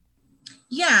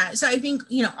 Yeah, so I think,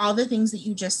 all the things that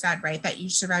you just said, right? That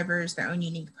each survivor is their own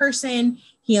unique person,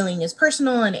 healing is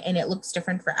personal, and it looks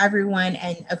different for everyone.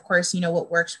 And of course,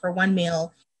 what works for one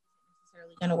male isn't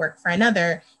necessarily going to work for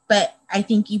another. But I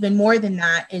think even more than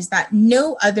that is that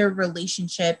no other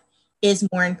relationship is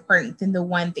more important than the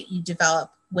one that you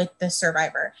develop with the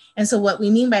survivor. And so what we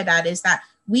mean by that is that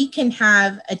we can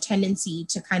have a tendency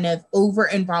to kind of over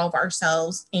involve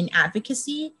ourselves in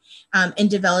advocacy and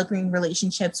developing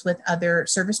relationships with other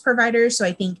service providers. So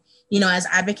I think, as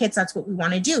advocates, that's what we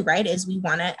want to do, right? Is we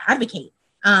want to advocate.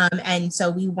 And so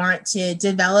we want to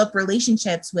develop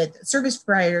relationships with service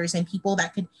providers and people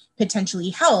that could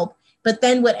potentially help. But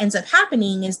then what ends up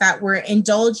happening is that we're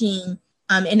indulging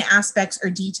in aspects or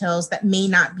details that may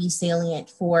not be salient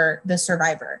for the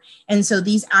survivor. And so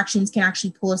these actions can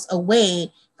actually pull us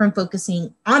away from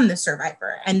focusing on the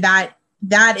survivor. And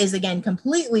that is, again,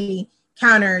 completely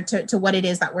counter to what it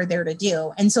is that we're there to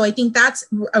do. And so I think that's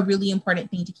a really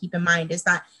important thing to keep in mind, is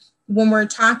that when we're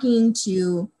talking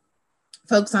to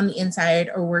folks on the inside,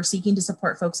 or we're seeking to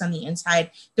support folks on the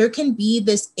inside, there can be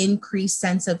this increased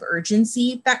sense of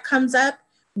urgency that comes up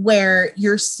where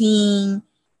you're seeing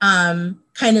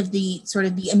kind of the sort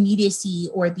of the immediacy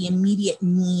or the immediate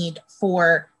need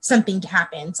for something to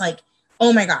happen. It's like,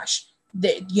 oh my gosh,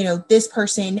 this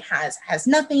person has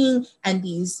nothing, and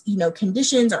these,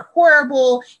 conditions are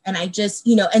horrible. And I just,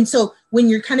 and so when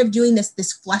you're kind of doing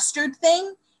this flustered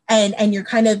thing and you're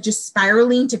kind of just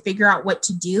spiraling to figure out what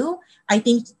to do, I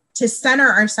think to center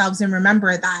ourselves and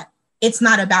remember that it's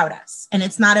not about us, and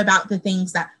it's not about the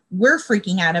things that we're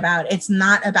freaking out about. It's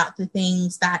not about the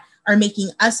things that are making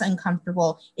us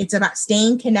uncomfortable. It's about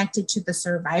staying connected to the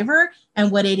survivor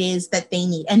and what it is that they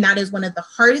need. And that is one of the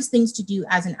hardest things to do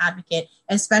as an advocate,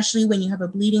 especially when you have a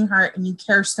bleeding heart and you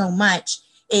care so much.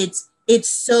 It's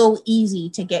so easy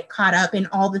to get caught up in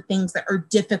all the things that are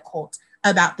difficult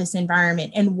about this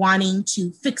environment and wanting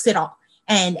to fix it all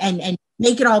and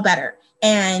make it all better.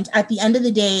 And at the end of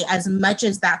the day, as much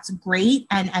as that's great,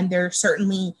 and there's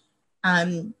certainly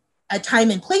a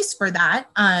time and place for that,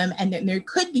 and there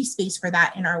could be space for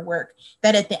that in our work,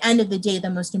 that at the end of the day, the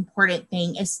most important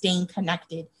thing is staying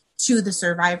connected to the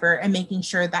survivor and making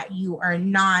sure that you are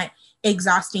not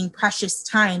exhausting precious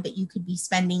time that you could be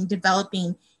spending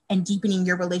developing and deepening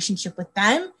your relationship with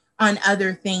them on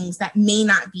other things that may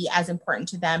not be as important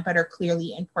to them, but are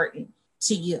clearly important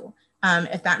to you,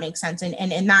 if that makes sense.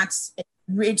 And that's,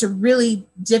 it's a really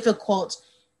difficult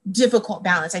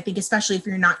balance, I think, especially if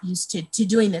you're not used to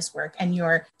doing this work and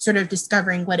you're sort of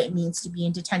discovering what it means to be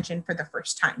in detention for the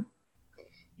first time.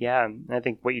 Yeah, I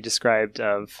think what you described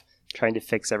of trying to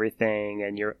fix everything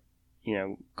and you're,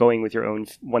 going with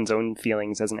one's own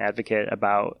feelings as an advocate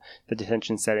about the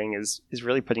detention setting is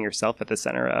really putting yourself at the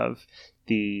center of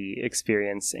the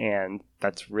experience. And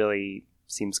that's really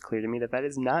seems clear to me that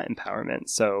is not empowerment.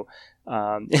 So,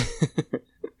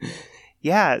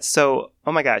 yeah. So,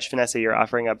 oh my gosh, Vanessa, you're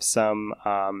offering up some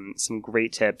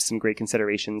great tips, some great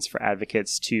considerations for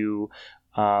advocates to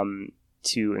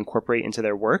incorporate into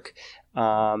their work.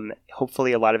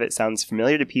 Hopefully a lot of it sounds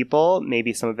familiar to people.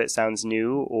 Maybe some of it sounds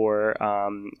new, or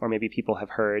maybe people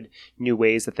have heard new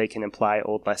ways that they can apply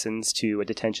old lessons to a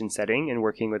detention setting and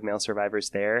working with male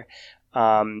survivors there.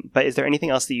 But is there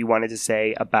anything else that you wanted to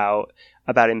say about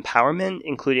empowerment,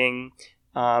 including,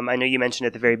 I know you mentioned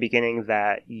at the very beginning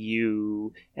that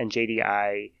you and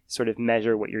JDI sort of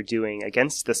measure what you're doing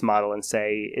against this model and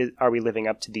say, are we living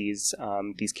up to these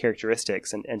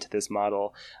characteristics and to this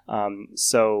model?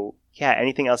 So yeah,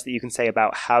 anything else that you can say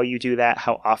about how you do that,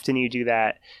 how often you do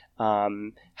that,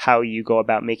 how you go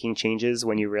about making changes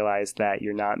when you realize that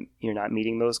you're not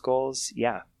meeting those goals?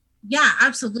 Yeah. Yeah,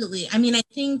 absolutely. I mean, I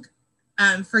think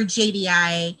for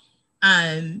JDI,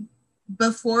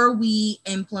 before we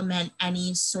implement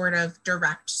any sort of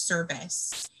direct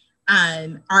service,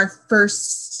 our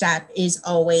first step is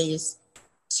always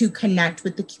to connect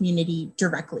with the community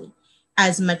directly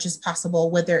as much as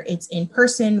possible, whether it's in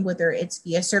person, whether it's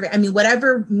via survey. I mean,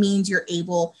 whatever means you're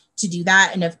able to do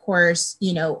that. And of course,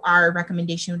 our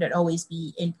recommendation would always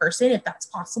be in person if that's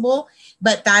possible.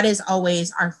 But that is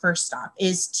always our first stop,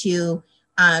 is to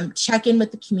check in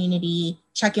with the community,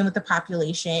 check in with the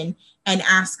population, and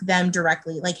ask them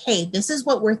directly, like, hey, this is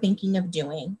what we're thinking of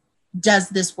doing. Does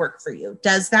this work for you?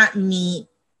 Does that meet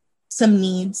some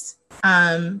needs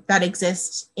that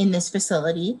exist in this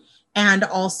facility? And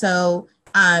also,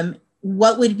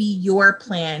 what would be your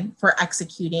plan for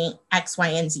executing X, Y,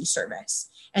 and Z service?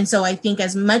 And so I think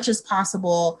as much as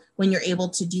possible, when you're able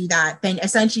to do that, then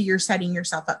essentially you're setting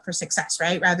yourself up for success,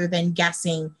 right? Rather than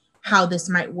guessing how this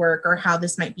might work or how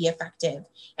this might be effective.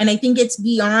 And I think it's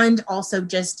beyond also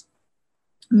just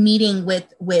meeting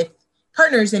with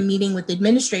partners and meeting with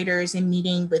administrators and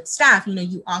meeting with staff.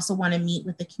 You also want to meet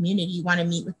with the community. You want to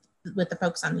meet with the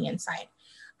folks on the inside.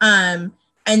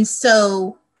 And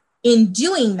so in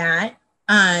doing that,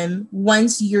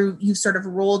 once you've sort of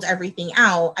rolled everything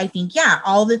out, I think, yeah,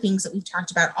 all the things that we've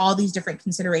talked about, all these different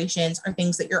considerations are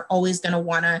things that you're always going to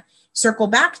want to circle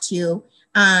back to.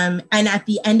 And at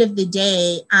the end of the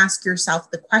day, ask yourself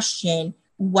the question,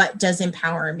 what does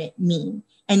empowerment mean?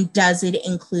 And does it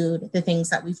include the things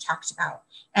that we've talked about?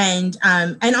 And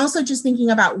also just thinking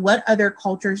about what other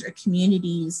cultures or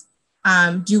communities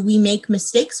do we make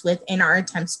mistakes with in our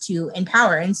attempts to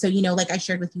empower? And so, like I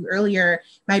shared with you earlier,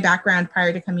 my background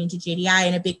prior to coming to JDI,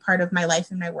 and a big part of my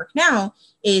life and my work now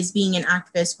is being an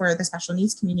activist for the special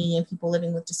needs community and people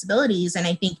living with disabilities. And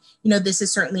I think, this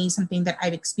is certainly something that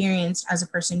I've experienced as a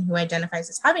person who identifies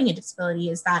as having a disability,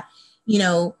 is that,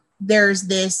 there's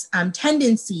this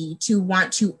tendency to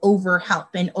want to overhelp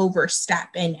and overstep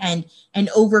and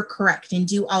overcorrect and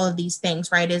do all of these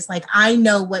things, right? It's like, I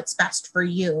know what's best for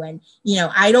you. And,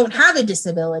 I don't have a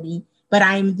disability, but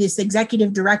I'm this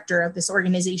executive director of this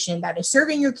organization that is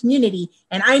serving your community,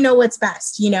 and I know what's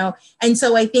best, And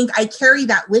so I think I carry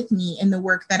that with me in the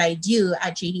work that I do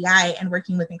at JDI and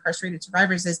working with incarcerated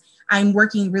survivors. Is I'm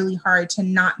working really hard to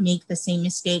not make the same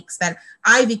mistakes that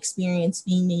I've experienced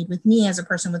being made with me as a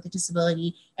person with a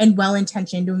disability, and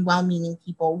well-intentioned and well-meaning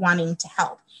people wanting to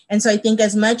help. And so I think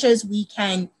as much as we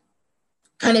can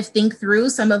kind of think through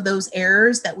some of those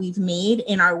errors that we've made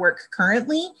in our work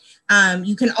currently,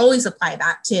 you can always apply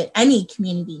that to any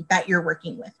community that you're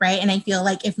working with, right? And I feel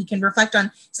like if we can reflect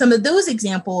on some of those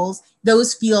examples,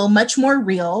 those feel much more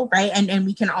real, right? And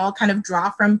we can all kind of draw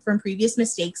from previous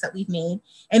mistakes that we've made,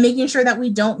 and making sure that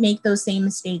we don't make those same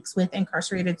mistakes with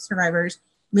incarcerated survivors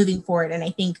moving forward. And I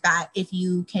think that if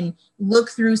you can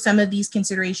look through some of these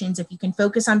considerations, if you can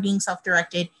focus on being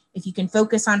self-directed, if you can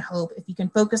focus on hope, if you can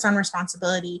focus on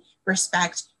responsibility,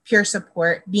 respect, peer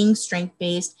support, being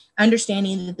strength-based,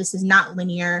 understanding that this is not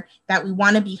linear, that we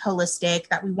want to be holistic,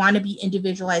 that we want to be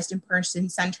individualized and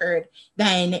person-centered,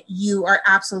 then you are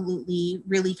absolutely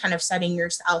really kind of setting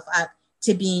yourself up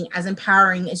to being as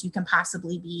empowering as you can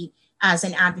possibly be as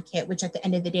an advocate, which at the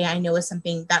end of the day, I know is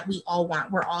something that we all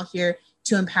want. We're all here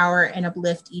to empower and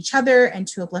uplift each other and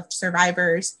to uplift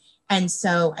survivors. And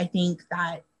so I think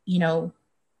that,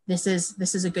 this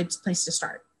is a good place to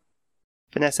start.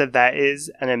 Vanessa, that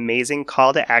is an amazing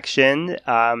call to action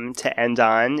to end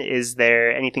on. Is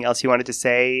there anything else you wanted to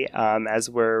say as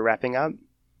we're wrapping up?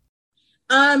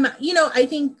 I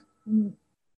think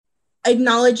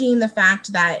acknowledging the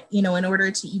fact that, in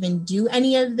order to even do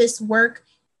any of this work,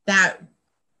 that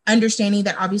understanding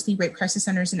that obviously rape crisis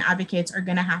centers and advocates are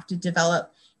going to have to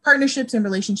develop partnerships and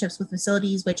relationships with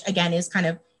facilities, which again is kind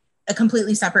of a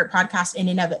completely separate podcast in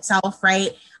and of itself,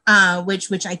 right?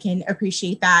 Which I can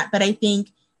appreciate that. But I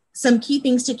think some key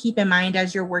things to keep in mind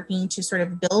as you're working to sort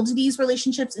of build these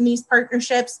relationships and these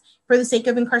partnerships for the sake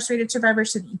of incarcerated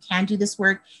survivors so that you can do this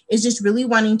work is just really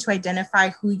wanting to identify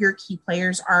who your key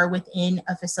players are within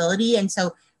a facility. And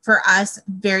so for us,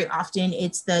 very often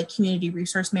it's the community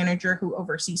resource manager who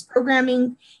oversees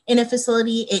programming in a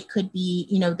facility. It could be,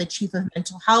 the chief of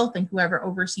mental health and whoever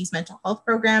oversees mental health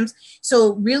programs.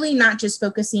 So really not just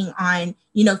focusing on,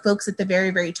 folks at the very,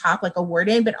 very top, like a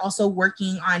warden, but also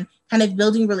working on kind of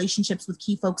building relationships with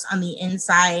key folks on the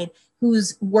inside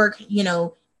whose work,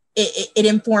 it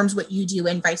informs what you do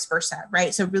and vice versa,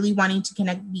 right? So really wanting to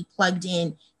kind of be plugged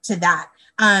in to that.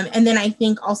 And then I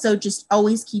think also just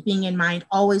always keeping in mind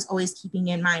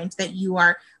that you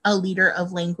are a leader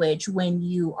of language when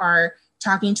you are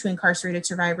talking to incarcerated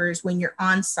survivors, when you're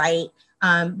on site,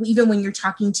 even when you're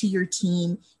talking to your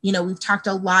team. We've talked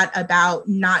a lot about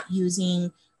not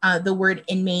using the word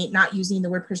inmate, not using the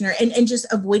word prisoner, and just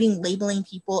avoiding labeling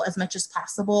people as much as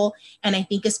possible. And I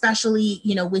think especially,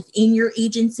 within your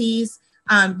agencies,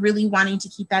 really wanting to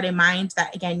keep that in mind,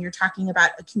 that again, you're talking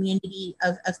about a community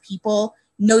of people,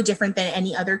 no different than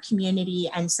any other community.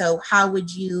 And so how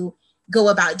would you go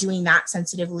about doing that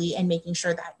sensitively and making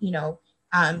sure that,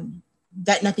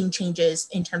 that nothing changes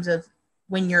in terms of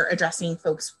when you're addressing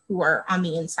folks who are on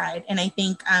the inside. And I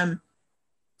think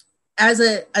as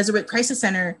a rape crisis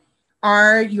center,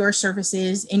 are your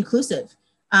services inclusive?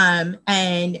 And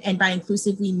by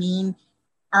inclusive, we mean,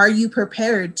 are you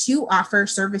prepared to offer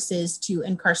services to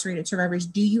incarcerated survivors?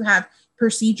 Do you have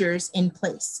procedures in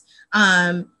place?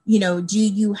 Do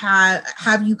you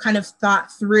have you kind of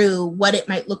thought through what it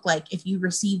might look like if you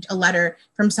received a letter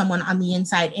from someone on the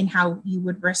inside and how you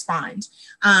would respond?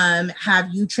 Have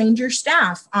you trained your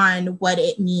staff on what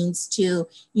it means to,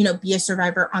 be a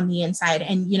survivor on the inside?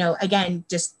 And, again,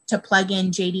 just to plug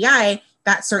in JDI,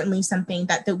 that's certainly something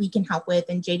that we can help with.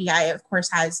 And JDI, of course,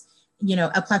 has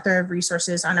a plethora of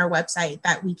resources on our website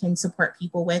that we can support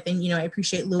people with. And, I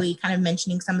appreciate Louis kind of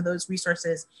mentioning some of those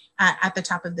resources at the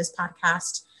top of this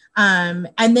podcast.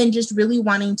 And then just really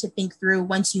wanting to think through,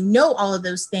 once you know all of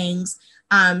those things,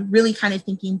 really kind of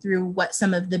thinking through what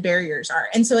some of the barriers are.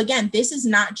 And so again, this is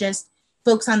not just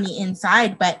folks on the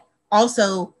inside, but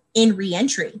also in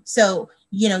reentry. So,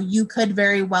 you could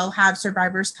very well have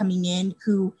survivors coming in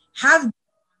who have been on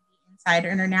the inside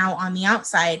and are now on the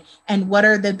outside. And what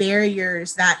are the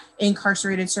barriers that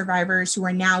incarcerated survivors who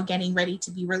are now getting ready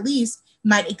to be released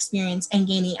might experience and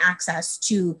gaining access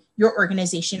to your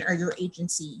organization or your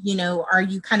agency? Are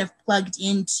you kind of plugged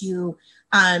into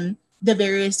the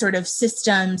various sort of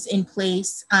systems in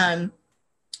place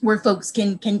where folks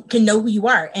can know who you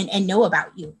are and know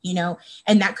about you,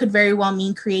 and that could very well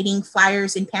mean creating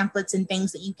flyers and pamphlets and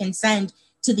things that you can send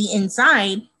to the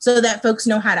inside so that folks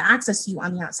know how to access you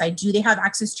on the outside. Do they have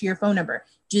access to your phone number?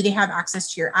 Do they have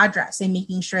access to your address? And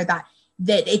making sure that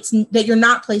you're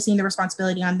not placing the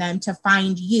responsibility on them to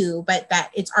find you, but that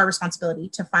it's our responsibility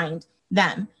to find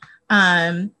them.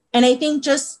 And I think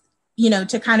just,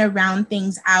 to kind of round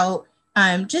things out,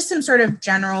 just some sort of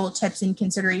general tips and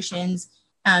considerations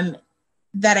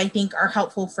that I think are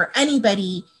helpful for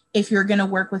anybody if you're going to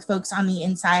work with folks on the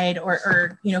inside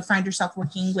or find yourself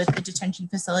working with a detention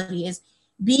facility, is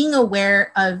being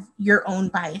aware of your own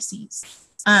biases,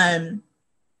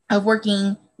 of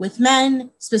working with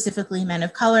men, specifically men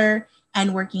of color,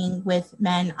 and working with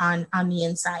men on the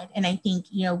inside. And I think,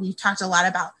 we've talked a lot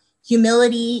about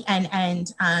humility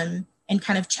and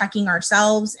kind of checking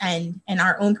ourselves and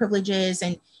our own privileges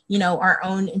and, our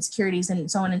own insecurities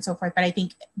and so on and so forth. But I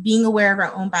think being aware of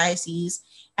our own biases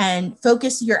and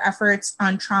focus your efforts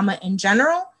on trauma in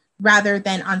general rather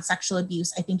than on sexual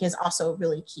abuse, I think is also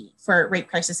really key for rape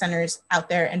crisis centers out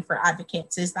there and for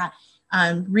advocates, is that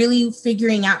really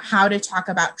figuring out how to talk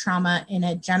about trauma in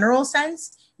a general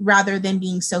sense rather than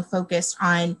being so focused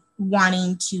on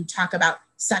wanting to talk about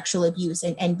sexual abuse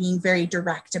and being very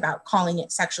direct about calling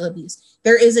it sexual abuse.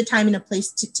 There is a time and a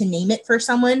place to name it for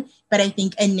someone, but I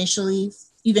think initially,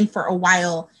 even for a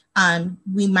while,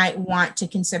 we might want to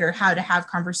consider how to have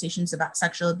conversations about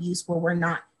sexual abuse where we're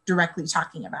not directly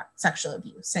talking about sexual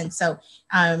abuse. And so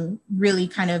really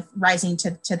kind of rising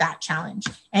to that challenge.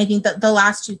 And I think that the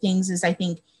last two things is, I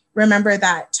think, remember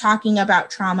that talking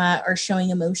about trauma or showing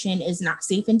emotion is not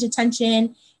safe in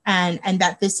detention, and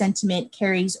that this sentiment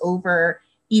carries over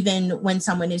even when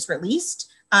someone is released.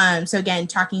 So again,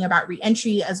 talking about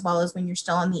reentry as well as when you're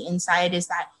still on the inside, is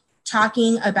that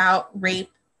talking about rape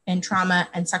and trauma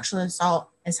and sexual assault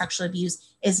and sexual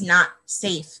abuse is not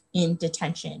safe in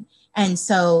detention. And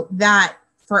so that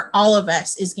for all of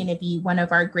us is going to be one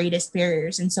of our greatest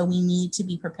barriers. And so we need to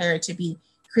be prepared to be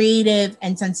creative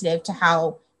and sensitive to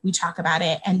how we talk about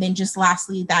it. And then just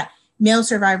lastly, that male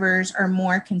survivors are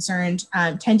more concerned,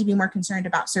 tend to be more concerned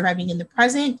about surviving in the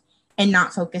present and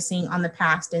not focusing on the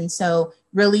past. And so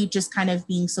really just kind of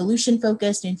being solution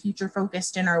focused and future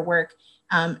focused in our work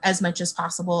as much as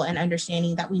possible, and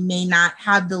understanding that we may not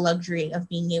have the luxury of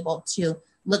being able to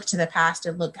look to the past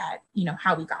and look at,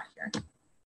 how we got here.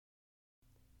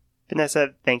 Vanessa,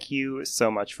 thank you so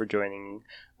much for joining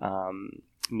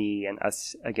me and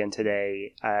us again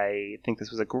today. I think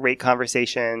this was a great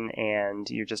conversation, and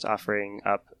you're just offering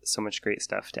up so much great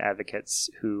stuff to advocates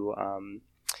who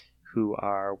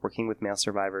are working with male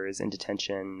survivors in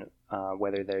detention,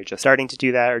 whether they're just starting to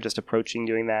do that or just approaching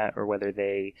doing that, or whether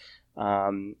they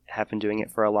have been doing it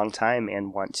for a long time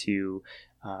and want to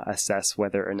assess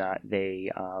whether or not they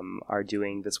are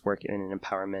doing this work in an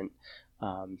empowerment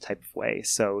type of way.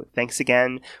 So thanks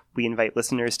again. We invite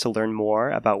listeners to learn more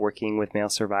about working with male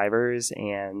survivors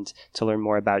and to learn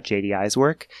more about JDI's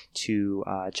work to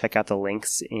check out the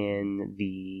links in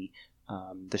the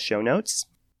show notes.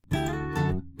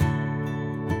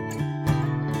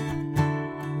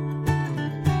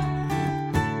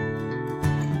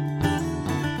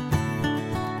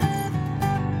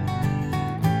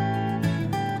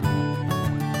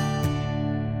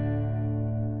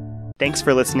 Thanks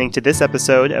for listening to this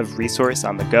episode of Resource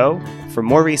on the Go. For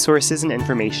more resources and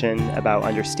information about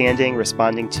understanding,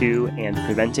 responding to, and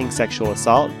preventing sexual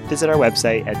assault, visit our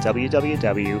website at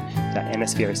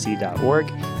www.nsvrc.org.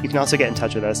 You can also get in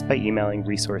touch with us by emailing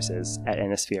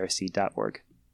resources@nsvrc.org.